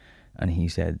joke, and he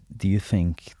said, "Do you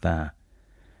think that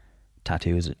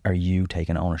tattoos are you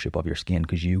taking ownership of your skin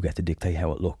because you get to dictate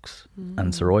how it looks,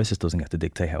 and psoriasis doesn't get to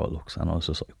dictate how it looks?" And I was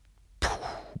just like,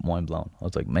 mind blown. I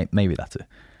was like, maybe that's it.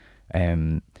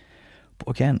 But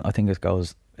again, I think it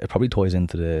probably ties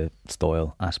into the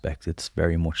style aspect. It's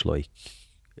very much like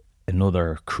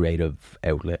another creative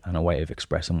outlet and a way of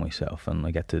expressing myself, and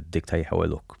I get to dictate how I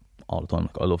look all the time.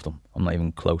 Like I love them. I'm not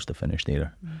even close to finished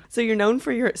either. So you're known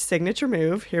for your signature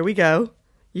move. Here we go.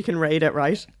 You can rate it,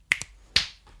 right?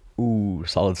 Ooh,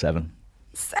 solid 7.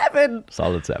 7?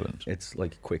 Solid 7. It's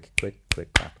like quick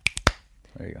clap.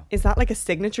 There you go. Is that like a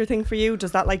signature thing for you?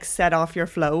 Does that like set off your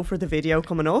flow for the video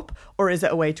coming up, or is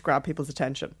it a way to grab people's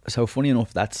attention? So funny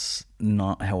enough, that's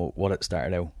not what it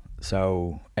started out.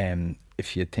 So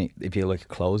if you like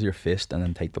close your fist and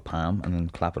then take the palm and then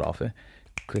clap it off it,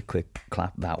 click,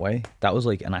 clap that way. That was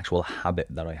like an actual habit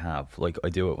that I have. Like I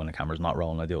do it when the camera's not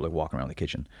rolling. I do it like walking around the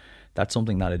kitchen. That's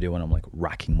something that I do when I'm like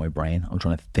racking my brain. I'm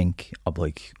trying to think of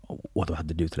like, what do I have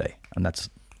to do today? And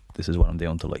this is what I'm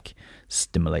doing to like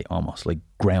stimulate, almost like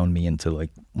ground me into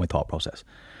like my thought process.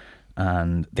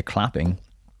 And the clapping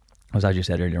was, as you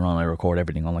said earlier on, I record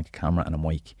everything on like a camera and a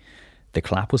mic. The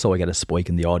clap was so I get a spike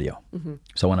in the audio.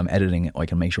 So when I'm editing it, I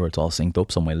can make sure it's all synced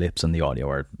up so my lips and the audio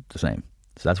are the same.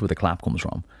 So that's where the clap comes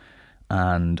from.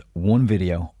 And one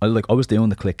video, I was doing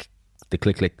the click,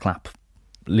 clap,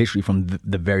 literally from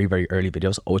the very, very early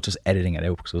videos. I was just editing it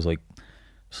out because it was like,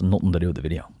 it's nothing to do with the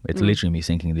video. It's literally me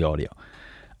syncing the audio.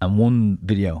 And one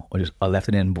video, I left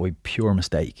it in by pure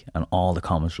mistake, and all the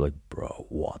comments were like, "Bro,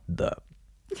 what the?"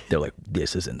 They're like,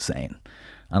 "This is insane,"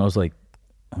 and I was like,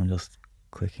 "I'm just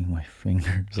clicking my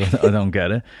fingers. I don't get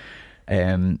it."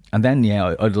 And then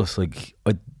I just like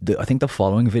I think the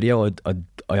following video I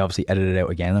obviously edited it out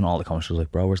again, and all the comments were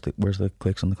like, "Bro, where's the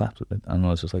clicks and the claps?" And I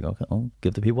was just like, "Okay, I'll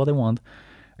give the people what they want."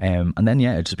 And then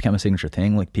it just became a signature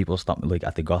thing. Like people stopped me, like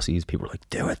at the Gossies, people were like,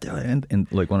 do it, and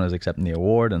like when I was accepting the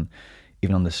award, and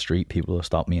even on the street, people have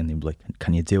stopped me and they'd be like,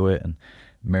 "Can you do it?" And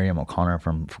Miriam O'Connor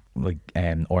from like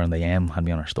Or in the AM had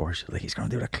me on her story. She's like, "He's going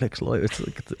to do the clicks live." It's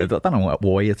like, I don't know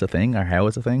why it's a thing or how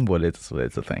it's a thing, but it's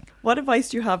a thing. What advice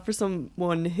do you have for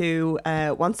someone who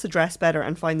wants to dress better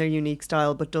and find their unique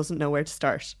style but doesn't know where to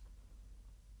start?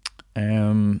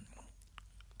 Try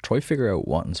figure out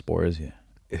what inspires you,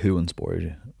 who inspires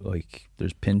you. Like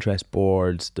there's Pinterest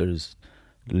boards, there's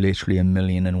literally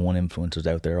 1,000,001 influencers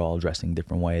out there all dressing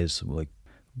different ways. Like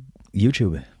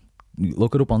YouTube it,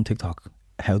 look it up on TikTok,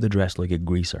 how to dress like a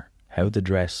greaser, how to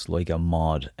dress like a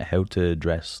mod, how to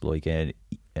dress like a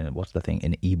what's the thing,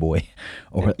 an e-boy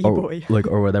or like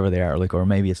or whatever they are, like, or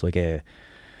maybe it's like a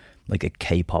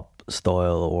K-pop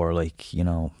style, or like, you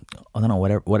know, I don't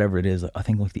know, whatever it is. I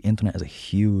think like the internet is a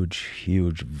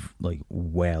huge like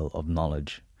well of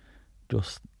knowledge.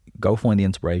 Just go find the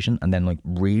inspiration and then like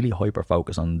really hyper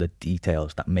focus on the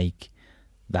details that make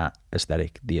that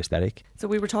aesthetic the aesthetic. So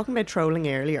we were talking about trolling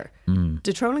earlier.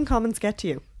 Do trolling comments get to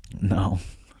you? No,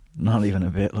 not even a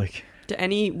bit. Like, do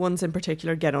any ones in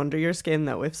particular get under your skin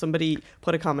though? If somebody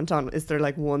put a comment on, is there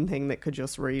like one thing that could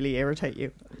just really irritate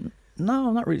you?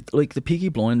 No, not really. Like the Peaky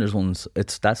Blinders ones,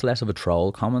 that's less of a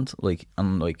troll comment. Like,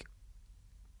 and like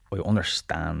I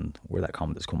understand where that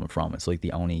comment is coming from. It's like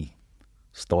the only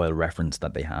style reference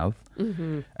that they have.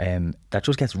 That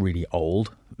just gets really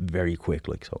old very quick.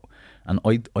 Like, so, and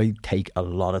I take a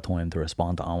lot of time to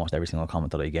respond to almost every single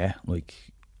comment that I get. Like,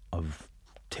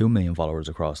 2 million followers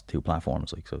across 2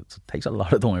 platforms. Like, so it takes a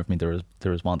lot of time for me to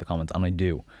respond to comments, and I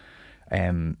do.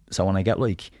 So when I get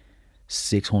like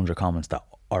 600 comments that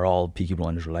are all Peaky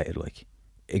Blinders related, like,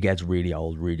 it gets really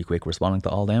old really quick responding to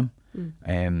all them.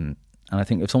 And I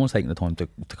think if someone's taking the time to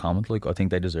comment, like, I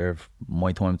think they deserve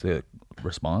my time to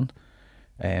respond.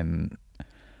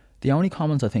 The only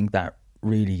comments I think that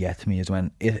really get to me is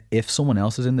when if someone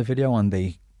else is in the video and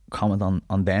they comment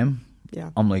on them,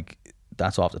 I'm like,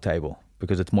 that's off the table,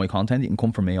 because it's my content. You can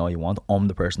come for me all you want. I'm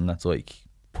the person that's like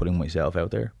putting myself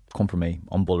out there. Come for me.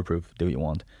 I'm bulletproof. Do what you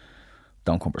want.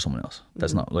 Don't come for someone else.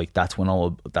 That's not like, that's when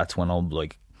I'll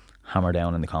like hammer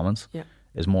down in the comments.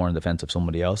 Is more in defense of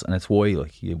somebody else. And it's why,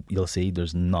 like, you'll see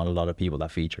there's not a lot of people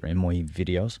that feature in my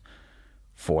videos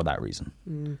for that reason.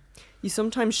 You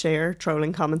sometimes share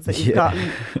trolling comments that you've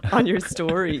gotten on your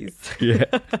stories.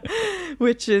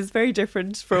 Which is very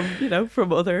different from,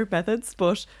 from other methods.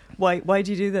 But why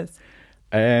do you do this?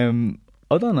 I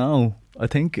don't know. I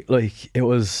think like it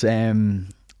was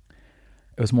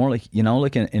more like,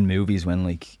 like in movies when,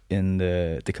 like, in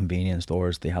the convenience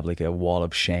stores they have like a wall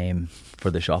of shame for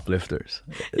the shoplifters.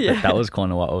 That was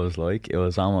kind of what it was like. It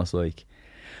was almost like,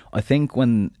 I think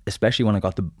especially when I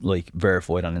got like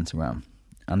verified on Instagram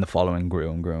and the following grew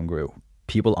and grew and grew,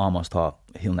 people almost thought,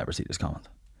 he'll never see this comment.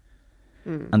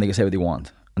 And they can say what they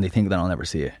want and they think that I'll never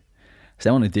see it. So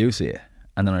then when I do see it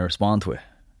and then I respond to it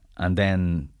and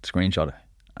then screenshot it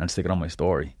and stick it on my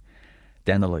story,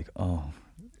 then they're like, oh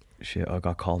shit, I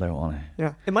got called out on it.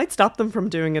 Yeah, it might stop them from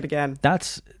doing it again.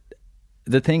 That's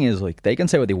the thing, is like, they can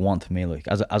say what they want to me. Like,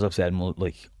 as I've said,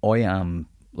 like, I am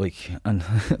like, and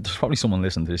there's probably someone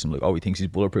listening to this and like, oh, he thinks he's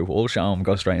bulletproof. I'll show him,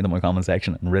 go straight into my comment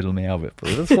section and riddle me of it.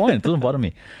 But that's fine. It doesn't bother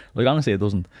me. Like, honestly, it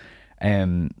doesn't.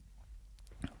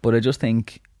 But I just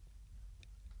think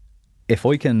if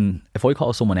I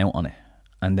call someone out on it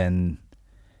and then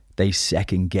they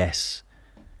second guess,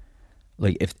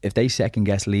 like, if they second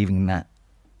guess leaving that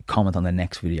comment on the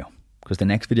next video, because the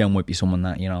next video might be someone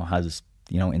that has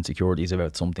insecurities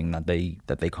about something that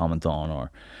they comment on,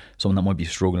 or someone that might be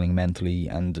struggling mentally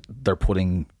and they're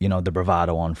putting the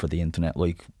bravado on for the internet,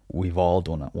 like we've all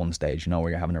done at one stage, where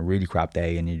you're having a really crap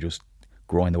day and you just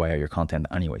grind away at your content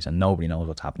anyways and nobody knows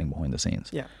what's happening behind the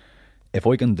scenes. If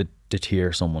I can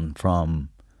deter someone from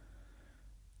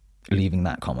leaving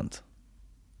that comment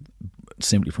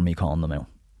simply for me calling them out,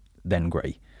 then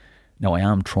great. Now, I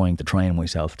am trying to train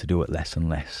myself to do it less and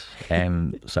less.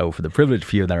 So for the privileged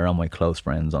few that are on my close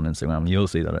friends on Instagram, you'll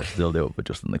see that I still do it, but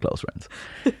just in the close friends.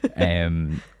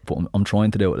 But I'm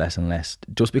trying to do it less and less,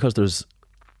 just because there's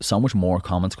so much more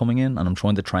comments coming in, and I'm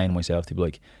trying to train myself to be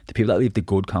like, the people that leave the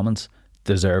good comments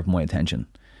deserve my attention,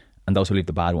 and those who leave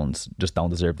the bad ones just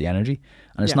don't deserve the energy.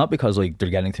 And it's not because like they're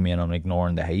getting to me and I'm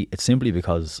ignoring the hate. It's simply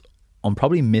because I'm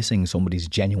probably missing somebody's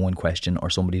genuine question or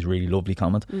somebody's really lovely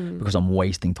comment because I'm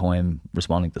wasting time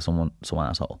responding to some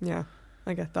asshole. Yeah,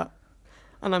 I get that.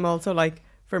 And I'm also like,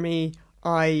 for me,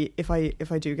 if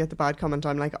I do get the bad comment,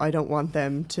 I'm like, I don't want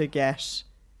them to get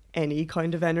any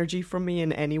kind of energy from me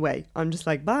in any way. I'm just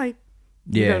like, bye.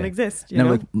 You don't exist. You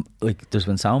know? Like there's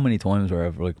been so many times where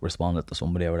I've like responded to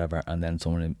somebody or whatever, and then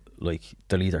someone like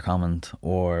delete their comment,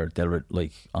 or they'll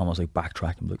like almost like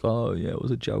backtrack and be like, oh yeah, it was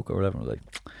a joke or whatever. I was like,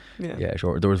 yeah,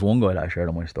 sure. There was one guy that I shared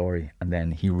on my story, and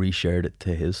then he reshared it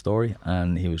to his story,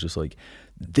 and he was just like,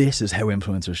 this is how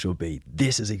influencers should be.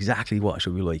 This is exactly what it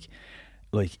should be like.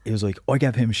 Like, it was like, I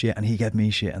gave him shit and he gave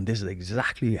me shit, and this is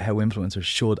exactly how influencers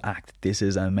should act. This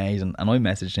is amazing. And I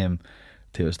messaged him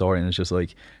to a story, and it's just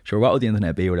like, sure, what would the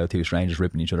internet be without two strangers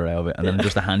ripping each other out of it? And then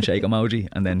just a handshake emoji,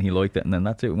 and then he liked it, and then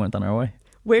that's it, we went on our way.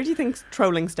 Where do you think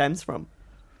trolling stems from?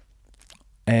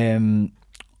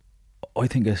 I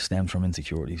think it stems from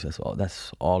insecurities.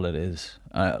 That's all it is.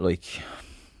 Like,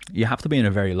 you have to be in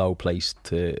a very low place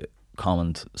to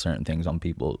comment certain things on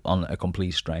people, on a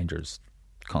complete stranger's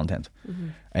content.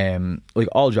 Like,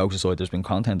 all jokes aside, there's been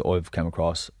content I've come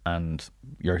across, and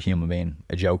you're a human being,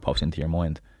 a joke pops into your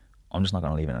mind, I'm just not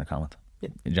going to leave it in a comment. You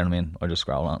know what I mean? I just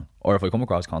scroll on. Or if I come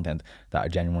across content that I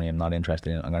genuinely am not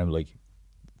interested in, I'm going to be like,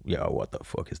 yo, what the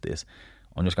fuck is this?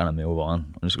 I'm just going to move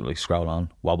on. I'm just going to like scroll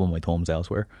on, wobble my thumbs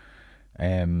elsewhere.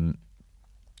 And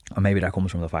maybe that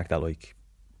comes from the fact that like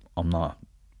I'm not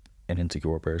an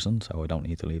insecure person, so I don't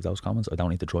need to leave those comments. I don't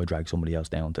need to try drag somebody else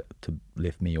down to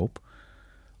lift me up.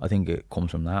 I think it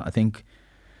comes from that. I think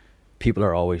people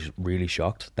are always really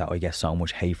shocked that I get so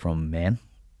much hate from men.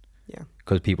 Yeah.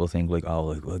 Because people think like, oh,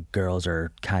 like, well, girls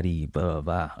are catty, blah, blah,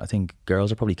 blah. I think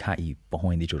girls are probably catty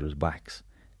behind each other's backs.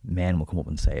 Men will come up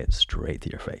and say it straight to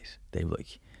your face. They're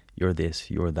like, you're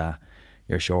this, you're that,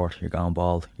 you're short, you're gone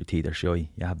bald, your teeth are shy,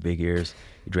 you have big ears,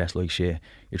 you dress like shit,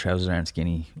 your trousers aren't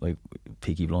skinny, like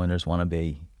Peaky Blinders wanna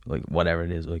be, like whatever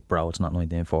it is, like bro, it's not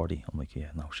 1940. I'm like, yeah,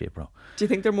 no shit, bro. Do you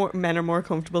think men are more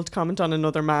comfortable to comment on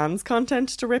another man's content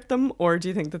to rip them, or do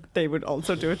you think that they would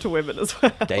also do it to women as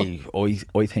well?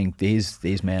 I think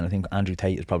these men, I think Andrew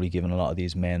Tate is probably giving a lot of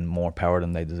these men more power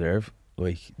than they deserve.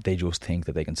 Like, they just think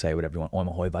that they can say whatever you want. I'm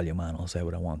a high value man, I'll say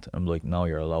what I want. I'm like, no,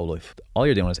 you're a low life. All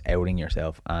you're doing is outing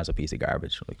yourself as a piece of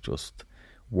garbage. Like, just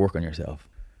work on yourself.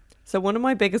 So one of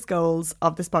my biggest goals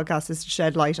of this podcast is to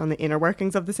shed light on the inner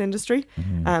workings of this industry,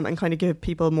 and kind of give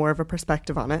people more of a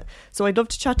perspective on it. So I'd love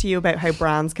to chat to you about how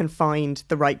brands can find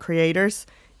the right creators.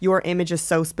 Your image is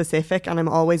so specific, and I'm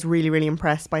always really, really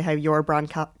impressed by how your brand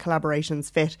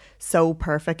collaborations fit so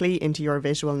perfectly into your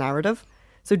visual narrative.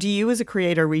 So do you as a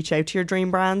creator reach out to your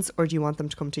dream brands, or do you want them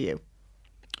to come to you?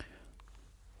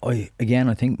 I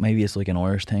think maybe it's like an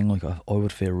Irish thing. Like, I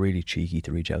would feel really cheeky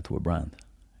to reach out to a brand.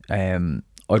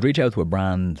 I'd reach out to a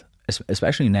brand,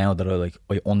 especially now that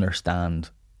I understand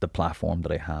the platform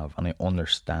that I have, and I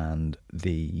understand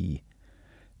the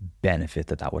benefit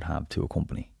that would have to a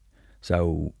company.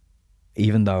 So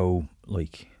even though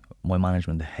like my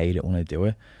management hate it when I do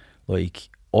it, like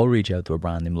I'll reach out to a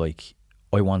brand and be like,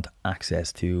 I want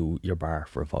access to your bar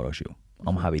for a photo shoot.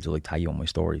 I'm happy to like tag you on my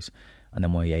stories. And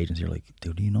then my agents are like,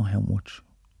 dude, do you know how much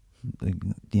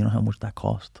that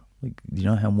cost? Like, do you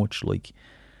know how much like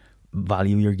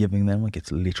value you're giving them? Like,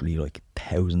 it's literally like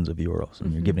thousands of euros,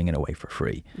 and you're giving it away for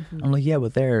free. I'm like, yeah,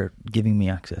 but they're giving me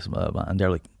access, blah, blah, blah. And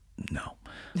they're like, no.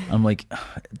 I'm like,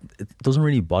 it doesn't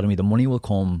really bother me. The money will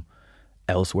come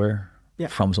elsewhere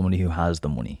from somebody who has the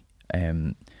money.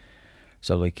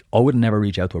 So like, I would never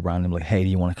reach out to a brand and be like, hey, do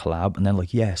you want to collab? And then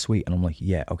like, yeah, sweet. And I'm like,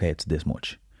 yeah, okay, it's this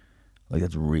much. Like,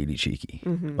 that's really cheeky.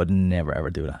 I'd never ever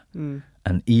do that.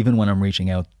 And even when I'm reaching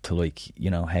out to like,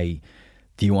 you know, hey,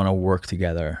 do you want to work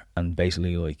together? And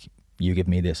basically like, you give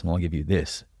me this and I'll give you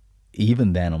this.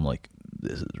 Even then I'm like,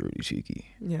 this is really cheeky.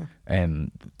 Yeah.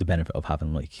 The benefit of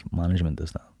having like management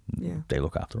is that they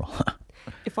look after all that.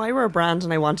 If I were a brand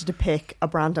and I wanted to pick a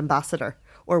brand ambassador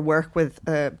or work with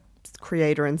a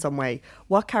creator in some way,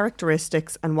 what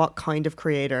characteristics and what kind of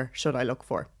creator should I look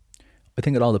for? I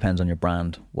think it all depends on your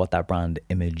brand, what that brand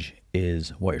image is,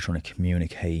 what you're trying to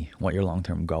communicate, what your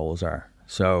long-term goals are.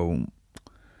 So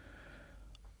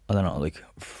I don't know, like,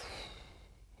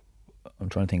 I'm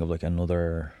trying to think of like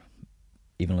another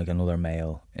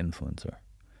male influencer.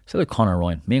 So like Conor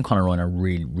Ryan. Me and Conor Ryan are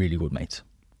really, really good mates.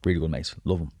 Really good mates.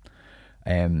 Love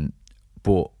him.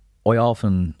 But I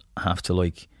often have to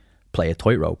like play a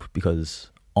tightrope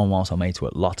because I'm also mates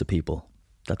with lots of people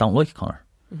that don't like Conor.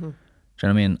 Do you know what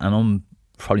I mean? And I'm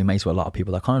probably mates with a lot of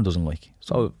people that Conor doesn't like.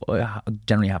 So I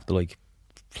generally have to like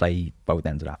play both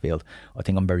ends of that field. I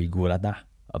think I'm very good at that.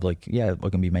 Of like, yeah, I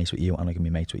can be mates with you and I can be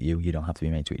mates with you. You don't have to be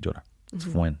mates with each other. It's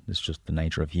fine. It's just the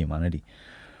nature of humanity.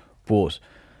 But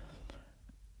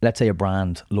let's say a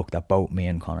brand looked at both me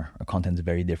and Conor. Our content is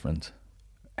very different.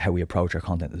 How we approach our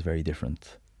content is very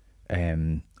different.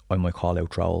 I might call out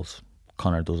trolls.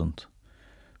 Conor doesn't.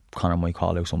 Conor might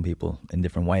call out some people in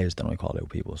different ways than I call out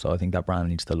people. So I think that brand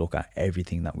needs to look at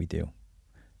everything that we do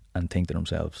and think to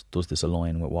themselves, does this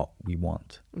align with what we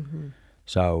want?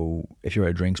 So if you're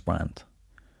a drinks brand,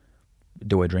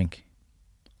 do I drink?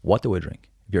 What do I drink?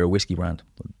 If you're a whiskey brand,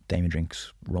 Damien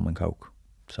drinks rum and coke.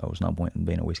 So there's no point in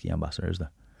being a whiskey ambassador, is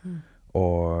there?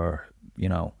 Or, you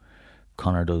know,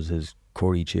 Conor does his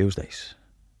curry Tuesdays.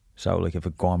 So like if a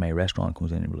gourmet restaurant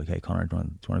comes in and be like, hey Conor, do you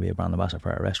want to be a brand ambassador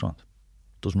for our restaurant?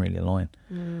 Doesn't really align.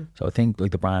 So I think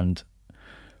like the brand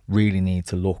really needs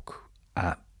to look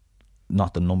at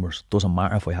not the numbers. Doesn't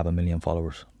matter if I have 1 million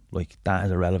followers. Like, that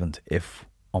is irrelevant if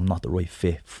I'm not the right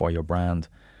fit for your brand,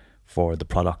 for the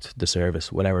product, the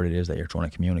service, whatever it is that you're trying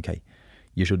to communicate.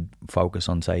 You should focus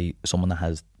on, say, someone that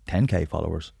has 10k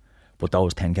followers, but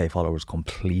those 10k followers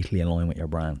completely align with your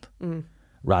brand,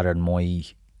 rather than my 1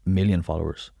 million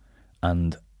followers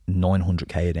and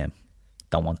 900k of them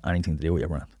don't want anything to do with your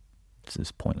brand. It's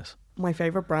just pointless. My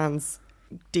favourite brands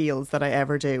deals that I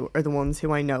ever do are the ones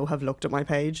who I know have looked at my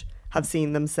page, have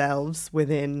seen themselves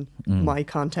within my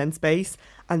content space,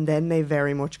 and then they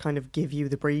very much kind of give you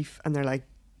the brief and they're like,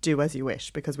 do as you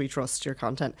wish because we trust your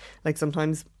content. Like,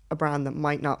 sometimes a brand that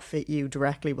might not fit you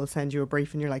directly will send you a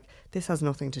brief and you're like, this has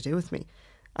nothing to do with me.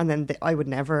 And then I would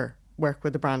never work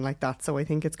with a brand like that. So I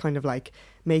think it's kind of like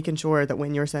making sure that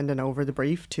when you're sending over the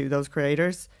brief to those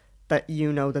creators, that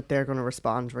you know that they're going to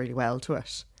respond really well to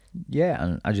it. Yeah,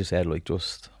 and as you said, like,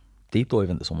 just deep dive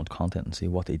into someone's content and see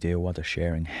what they do, what they're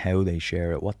sharing, how they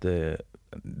share it, what the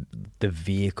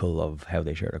vehicle of how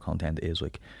they share their content is.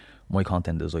 Like, my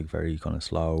content is like very kind of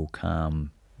slow,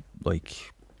 calm,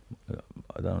 like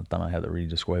I don't know how to really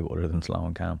describe it other than slow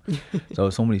and calm. So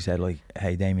if somebody said like,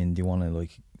 hey Damien, do you want to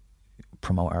like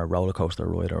promote our roller coaster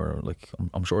ride, or like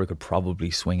I'm sure I could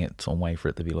probably swing it some way for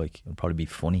it to be like, it'd probably be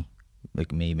funny,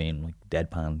 like me being like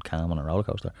deadpan calm on a roller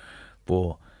coaster.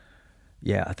 But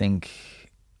yeah, I think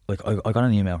like I got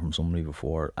an email from somebody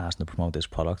before asking to promote this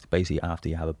product. Basically, after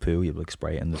you have a poo, you like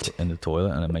spray it in the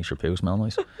toilet and it makes your poo smell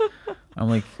nice. I'm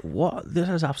like, what? This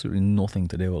has absolutely nothing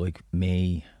to do with like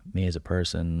me as a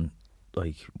person,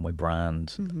 like my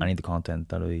brand, any of the content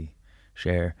that I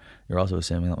share. You're also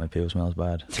assuming that my poo smells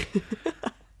bad.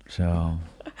 So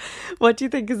what do you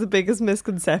think is the biggest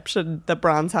misconception that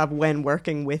brands have when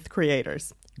working with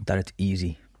creators? That it's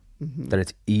easy. That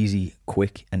it's easy,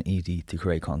 quick and easy to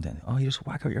create content. Oh, you just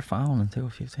whack out your phone and do a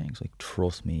few things. Like,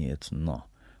 trust me, it's not.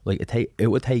 Like, it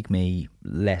would take me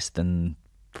less than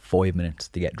 5 minutes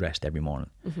to get dressed every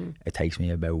morning. It takes me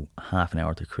about half an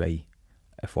hour to create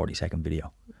a 40-second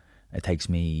video. It takes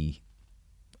me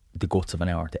the guts of an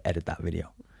hour to edit that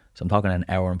video. So I'm talking an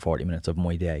hour and 40 minutes of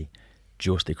my day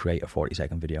just to create a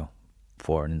 40-second video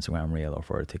for an Instagram reel or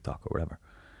for a TikTok or whatever.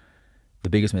 The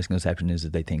biggest misconception is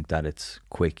that they think that it's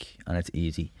quick and it's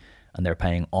easy and they're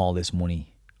paying all this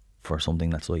money for something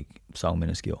that's like so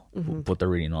minuscule. But they're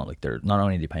really not. Like, they're not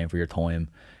only are they paying for your time,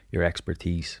 your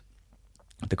expertise,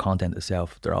 the content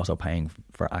itself, they're also paying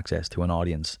for access to an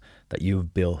audience that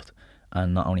you've built.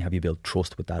 And not only have you built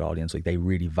trust with that audience, like, they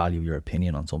really value your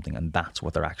opinion on something, and that's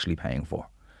what they're actually paying for.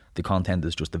 The content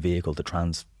is just a vehicle to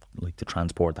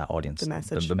transport that audience,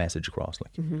 the message across.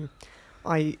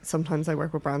 Like, sometimes I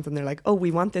work with brands and they're like, oh, we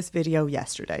want this video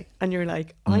yesterday, and you're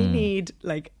like, I need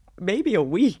like maybe a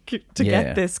week to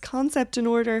get this concept in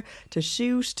order, to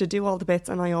shoot, to do all the bits.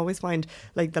 And I always find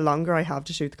like the longer I have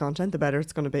to shoot the content, the better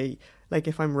it's going to be. Like,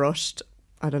 if I'm rushed,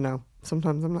 I don't know,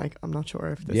 sometimes I'm like, I'm not sure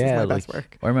if this is my best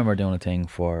work. I remember doing a thing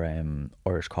for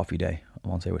Irish Coffee Day. I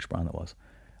won't say which brand it was.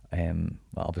 Well,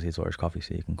 obviously it's Irish coffee,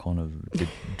 so you can kind of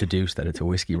deduce that it's a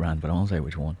whiskey brand, but I won't say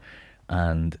which one.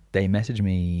 And they messaged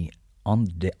me on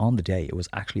the day. It was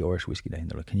actually Irish Whiskey Day, and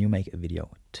they're like, can you make a video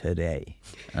today?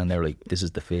 And they're like, this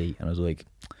is the fee. And I was like,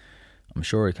 I'm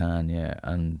sure I can, yeah.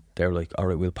 And they're like, all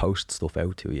right, we'll post stuff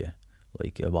out to you,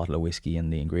 like a bottle of whiskey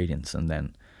and the ingredients. And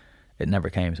then it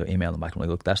never came, so I emailed them back. I'm like,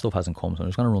 look, that stuff hasn't come, so I'm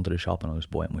just going to run to the shop and I'll just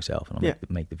buy it myself and I'll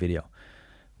make the video.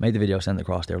 Made the video, sent it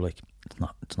across. They were like,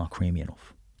 it's not creamy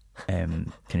enough.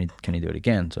 Can you do it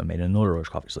again? So I made another Irish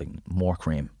coffee. It's like more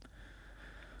cream.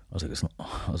 I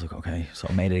was like, okay. So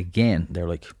I made it again. They're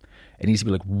like, it needs to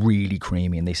be like really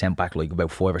creamy, and they sent back like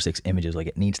about 5 or 6 images. Like,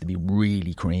 it needs to be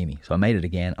really creamy. So I made it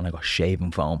again, and I got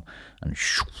shaving foam and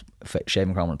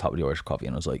shaving foam on top of the Irish coffee,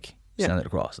 and I was like, send it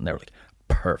across, and they were like,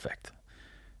 perfect.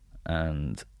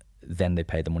 And then they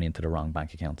paid the money into the wrong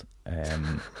bank account. I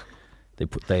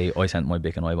sent my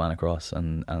BIC and IBAN across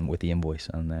and with the invoice,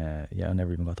 and I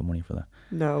never even got the money for that.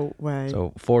 No way.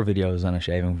 So 4 videos and a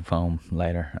shaving foam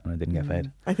later, and I didn't get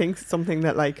paid. I think something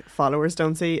that like followers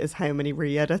don't see is how many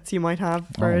re-edits you might have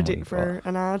for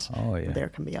an ad. Oh yeah, there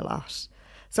can be a lot.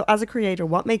 So as a creator,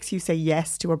 what makes you say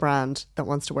yes to a brand that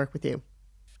wants to work with you?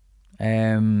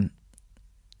 I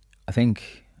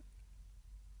think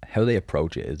how they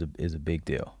approach it is a big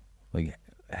deal. Like,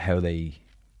 how they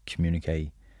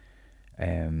communicate.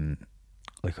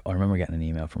 Like, I remember getting an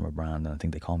email from a brand, and I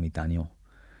think they called me Daniel,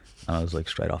 and I was like,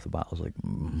 straight off the bat, I was like,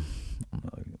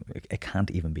 it can't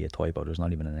even be a typo. There's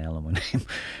not even an L in my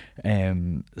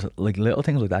name. So like, little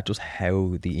things like that, just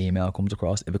how the email comes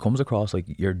across. If it comes across like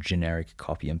your generic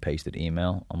copy and pasted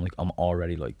email, I'm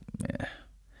already like,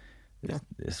 this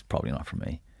is probably not for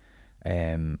me.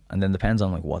 And then depends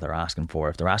on like what they're asking for.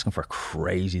 If they're asking for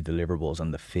crazy deliverables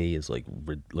and the fee is like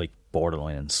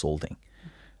borderline insulting.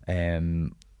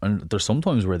 And there's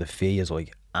sometimes where the fee is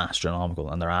like astronomical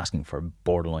and they're asking for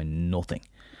borderline nothing,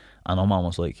 and I'm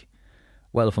almost like,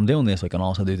 well, if I'm doing this, I can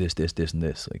also do this and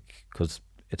this, like, because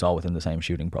it's all within the same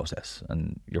shooting process,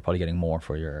 and you're probably getting more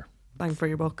for your bang for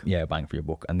your buck. Yeah, bang for your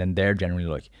buck. And then they're generally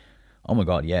like, oh my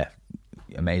god, yeah,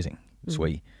 amazing,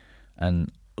 sweet. And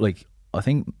like, I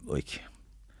think like,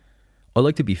 I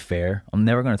like to be fair. I'm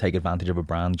never going to take advantage of a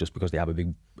brand just because they have a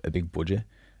big budget.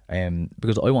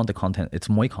 Because I want the content, it's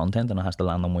my content, and it has to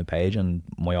land on my page and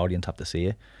my audience have to see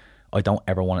it. I don't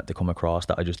ever want it to come across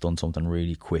that I just done something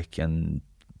really quick and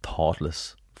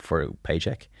thoughtless for a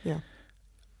paycheck. Yeah.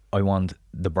 I want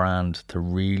the brand to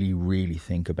really, really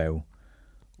think about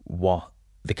what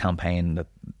the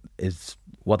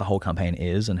whole campaign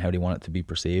is and how they want it to be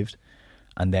perceived.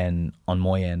 And then on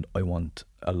my end, I want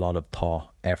a lot of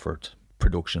thought, effort,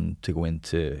 production to go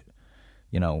into,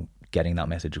 getting that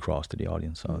message across to the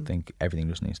audience. So I think everything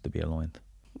just needs to be aligned.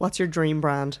 What's your dream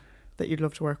brand that you'd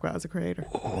love to work with as a creator?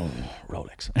 Oh,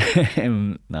 Rolex.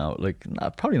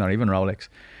 Probably not even Rolex.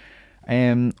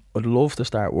 I'd love to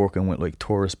start working with like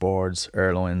tourist boards,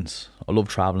 airlines. I love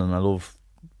traveling. I love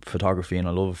photography, and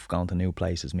I love going to new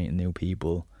places, meeting new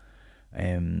people.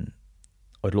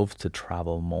 I'd love to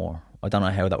travel more. I don't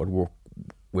know how that would work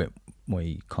with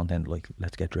my content, like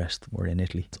let's get dressed, we're in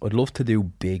Italy. I'd love to do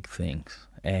big things.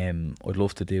 I'd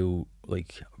love to do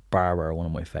like Barber, one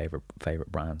of my favorite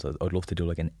brands. I'd love to do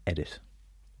like an edit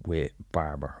with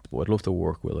Barber. But I'd love to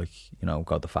work with, like, you know,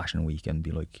 go to Fashion Week and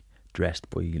be like dressed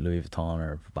by Louis Vuitton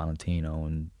or Valentino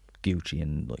and Gucci,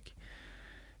 and like,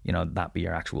 you know, that be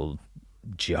your actual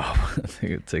job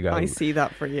to go. I see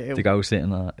that for you. To go sit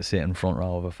in front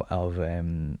row of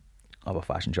a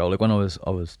fashion show. Like when I was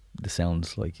this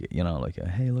sounds like, you know, like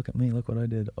hey, look at me, look what I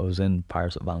did. I was in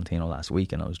Paris at Valentino last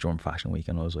week, and I was during Fashion Week,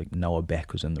 and I was like, Noah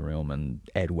Beck was in the room and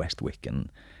Ed Westwick,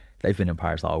 and they've been in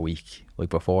Paris all week. Like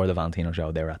before the Valentino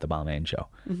show, they were at the Balmain show,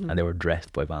 and they were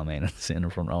dressed by Balmain and sitting in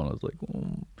front row, and I was like,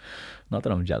 not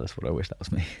that I'm jealous, but I wish that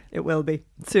was me. It will be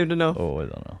soon enough. Oh, I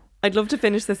don't know. I'd love to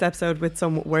finish this episode with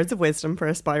some words of wisdom for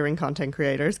aspiring content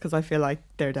creators, because I feel like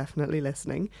they're definitely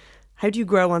listening. How do you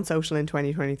grow on social in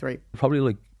 2023? Probably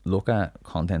like look at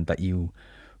content that you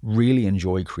really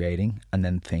enjoy creating, and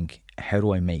then think, how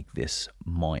do I make this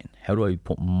mine? How do I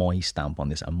put my stamp on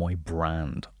this and my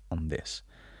brand on this?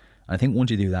 And I think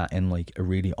once you do that in like a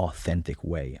really authentic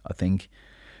way, I think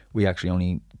we actually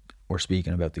only were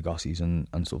speaking about the gossies and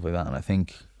stuff like that, and I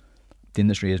think the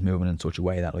industry is moving in such a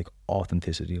way that like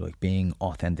authenticity, like being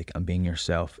authentic and being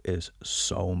yourself, is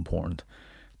so important.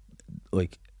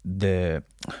 Like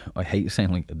I hate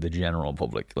saying like the general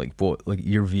public, like, but like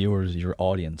your viewers, your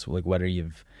audience, like whether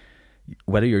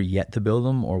you're yet to build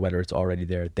them or whether it's already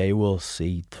there, they will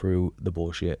see through the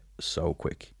bullshit so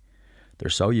quick. They're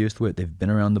so used to it. They've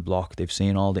been around the block. They've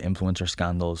seen all the influencer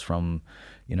scandals, from,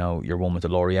 you know, your one with the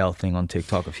L'Oreal thing on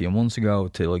TikTok a few months ago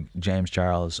to like James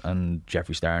Charles and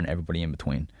Jeffree Star and everybody in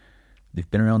between. They've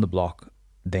been around the block.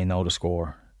 They know the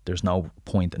score. There's no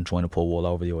point in trying to pull wool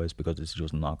over the eyes, because it's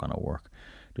just not going to work.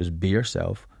 Just be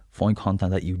yourself. Find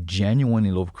content that you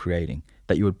genuinely love creating,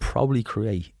 that you would probably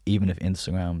create even if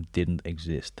Instagram didn't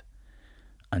exist,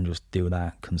 and just do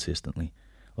that consistently.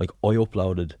 Like I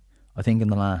uploaded, I think in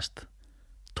the last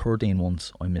 13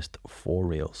 months I missed 4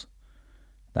 reels.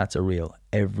 That's a reel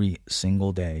every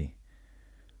single day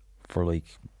for like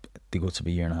the guts of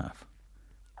a year and a half,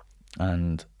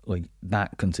 and like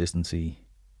that consistency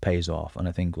pays off. And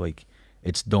I think like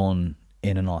it's done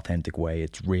in an authentic way.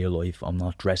 It's real life. I'm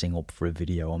not dressing up for a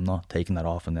video. I'm not taking that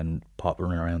off and then popping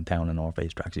around town in North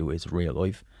Face tracksuit. It's real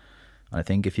life. And I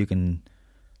think if you can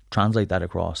translate that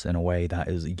across in a way that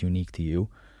is unique to you,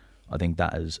 I think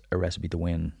that is a recipe to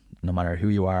win, no matter who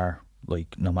you are.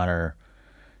 Like no matter,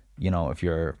 you know, if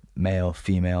you're male,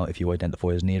 female, if you identify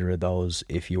as neither of those,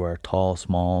 if you are tall,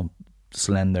 small,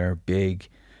 slender, big,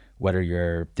 whether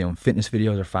you're doing fitness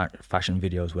videos or fashion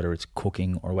videos, whether it's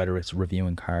cooking or whether it's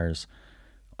reviewing cars,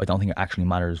 I don't think it actually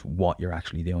matters what you're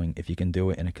actually doing. If you can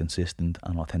do it in a consistent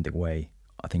and authentic way,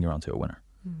 I think you're onto a winner.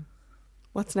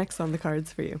 What's next on the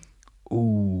cards for you?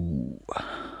 Ooh,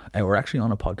 we're actually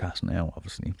on a podcast now,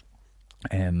 obviously.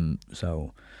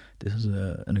 So this is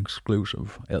an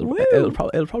exclusive. It'll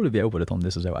probably be out by the time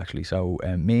this is out, actually. So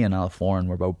me and Al Foran,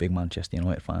 we're both big Manchester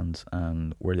United fans,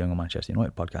 and we're doing a Manchester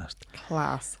United podcast.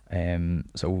 Class.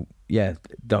 So yeah,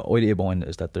 the idea behind it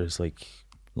is that there's like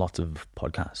lots of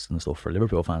podcasts and stuff for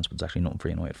Liverpool fans, but it's actually nothing for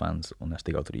United fans unless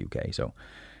they go to the UK. So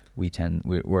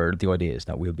the idea is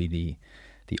that we'll be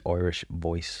the Irish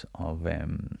voice of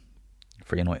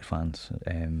for United fans.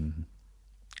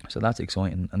 So that's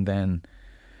exciting. And then,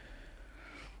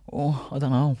 I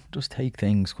don't know, just take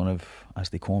things kind of as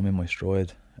they come in my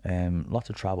stride. Lots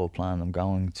of travel planned. I'm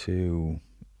going to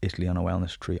Italy on a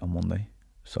wellness retreat on Monday,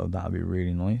 so that'll be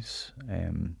really nice.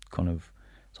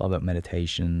 It's all about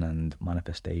meditation and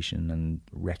manifestation and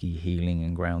Reiki healing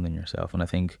and grounding yourself. And I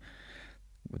think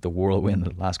with the whirlwind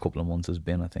the last couple of months has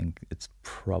been, I think it's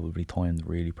probably timed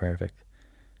really perfect.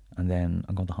 And then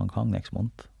I'm going to Hong Kong next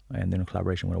month, and in a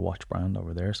collaboration with a watch brand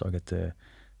over there, so I get to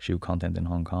shoot content in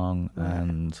Hong Kong. Wow.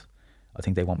 And I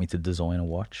think they want me to design a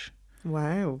watch.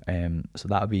 Wow. So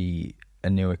that'll be a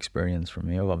new experience for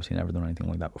me. I've obviously never done anything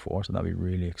like that before, so that'll be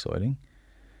really exciting.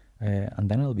 And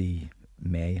then it'll be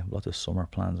May. I have lots of summer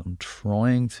plans.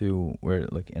 We're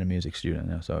like in a music studio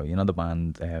now, so you know the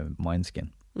band Mindskin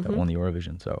that won the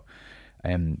Eurovision. So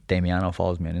Damiano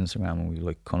follows me on Instagram, and we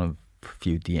like kind of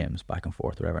few DMs back and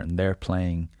forth or whatever, and they're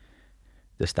playing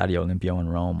the Stadio Olimpico in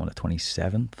Rome on the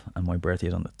 27th, and my birthday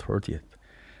is on the 30th.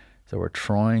 So we're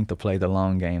trying to play the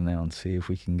long game now and see if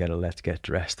we can get a Let's Get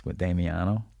Dressed with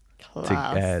Damiano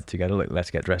together, like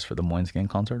Let's Get Dressed for the Måneskin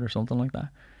concert or something like that.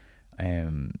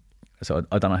 So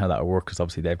I don't know how that will work, because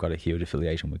obviously they've got a huge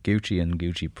affiliation with Gucci, and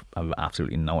Gucci have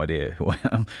absolutely no idea who I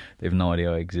am. They have no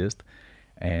idea I exist.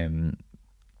 So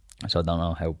I don't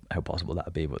know how possible that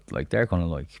would be, but like they're kind of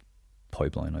like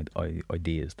pipeline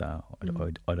ideas that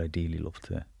I'd ideally love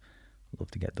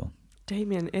to get done.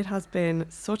 Damien, it has been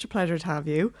such a pleasure to have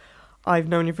you. I've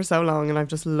known you for so long and I've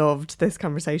just loved this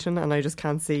conversation, and I just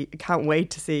can't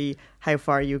wait to see how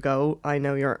far you go. I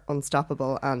know you're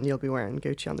unstoppable and you'll be wearing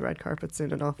Gucci on the red carpet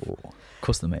soon enough. Oh,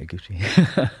 custom made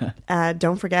Gucci.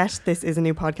 Don't forget, this is a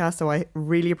new podcast, so I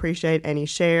really appreciate any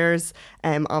shares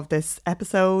of this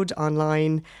episode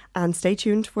online, and stay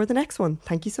tuned for the next one.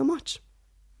 Thank you so much.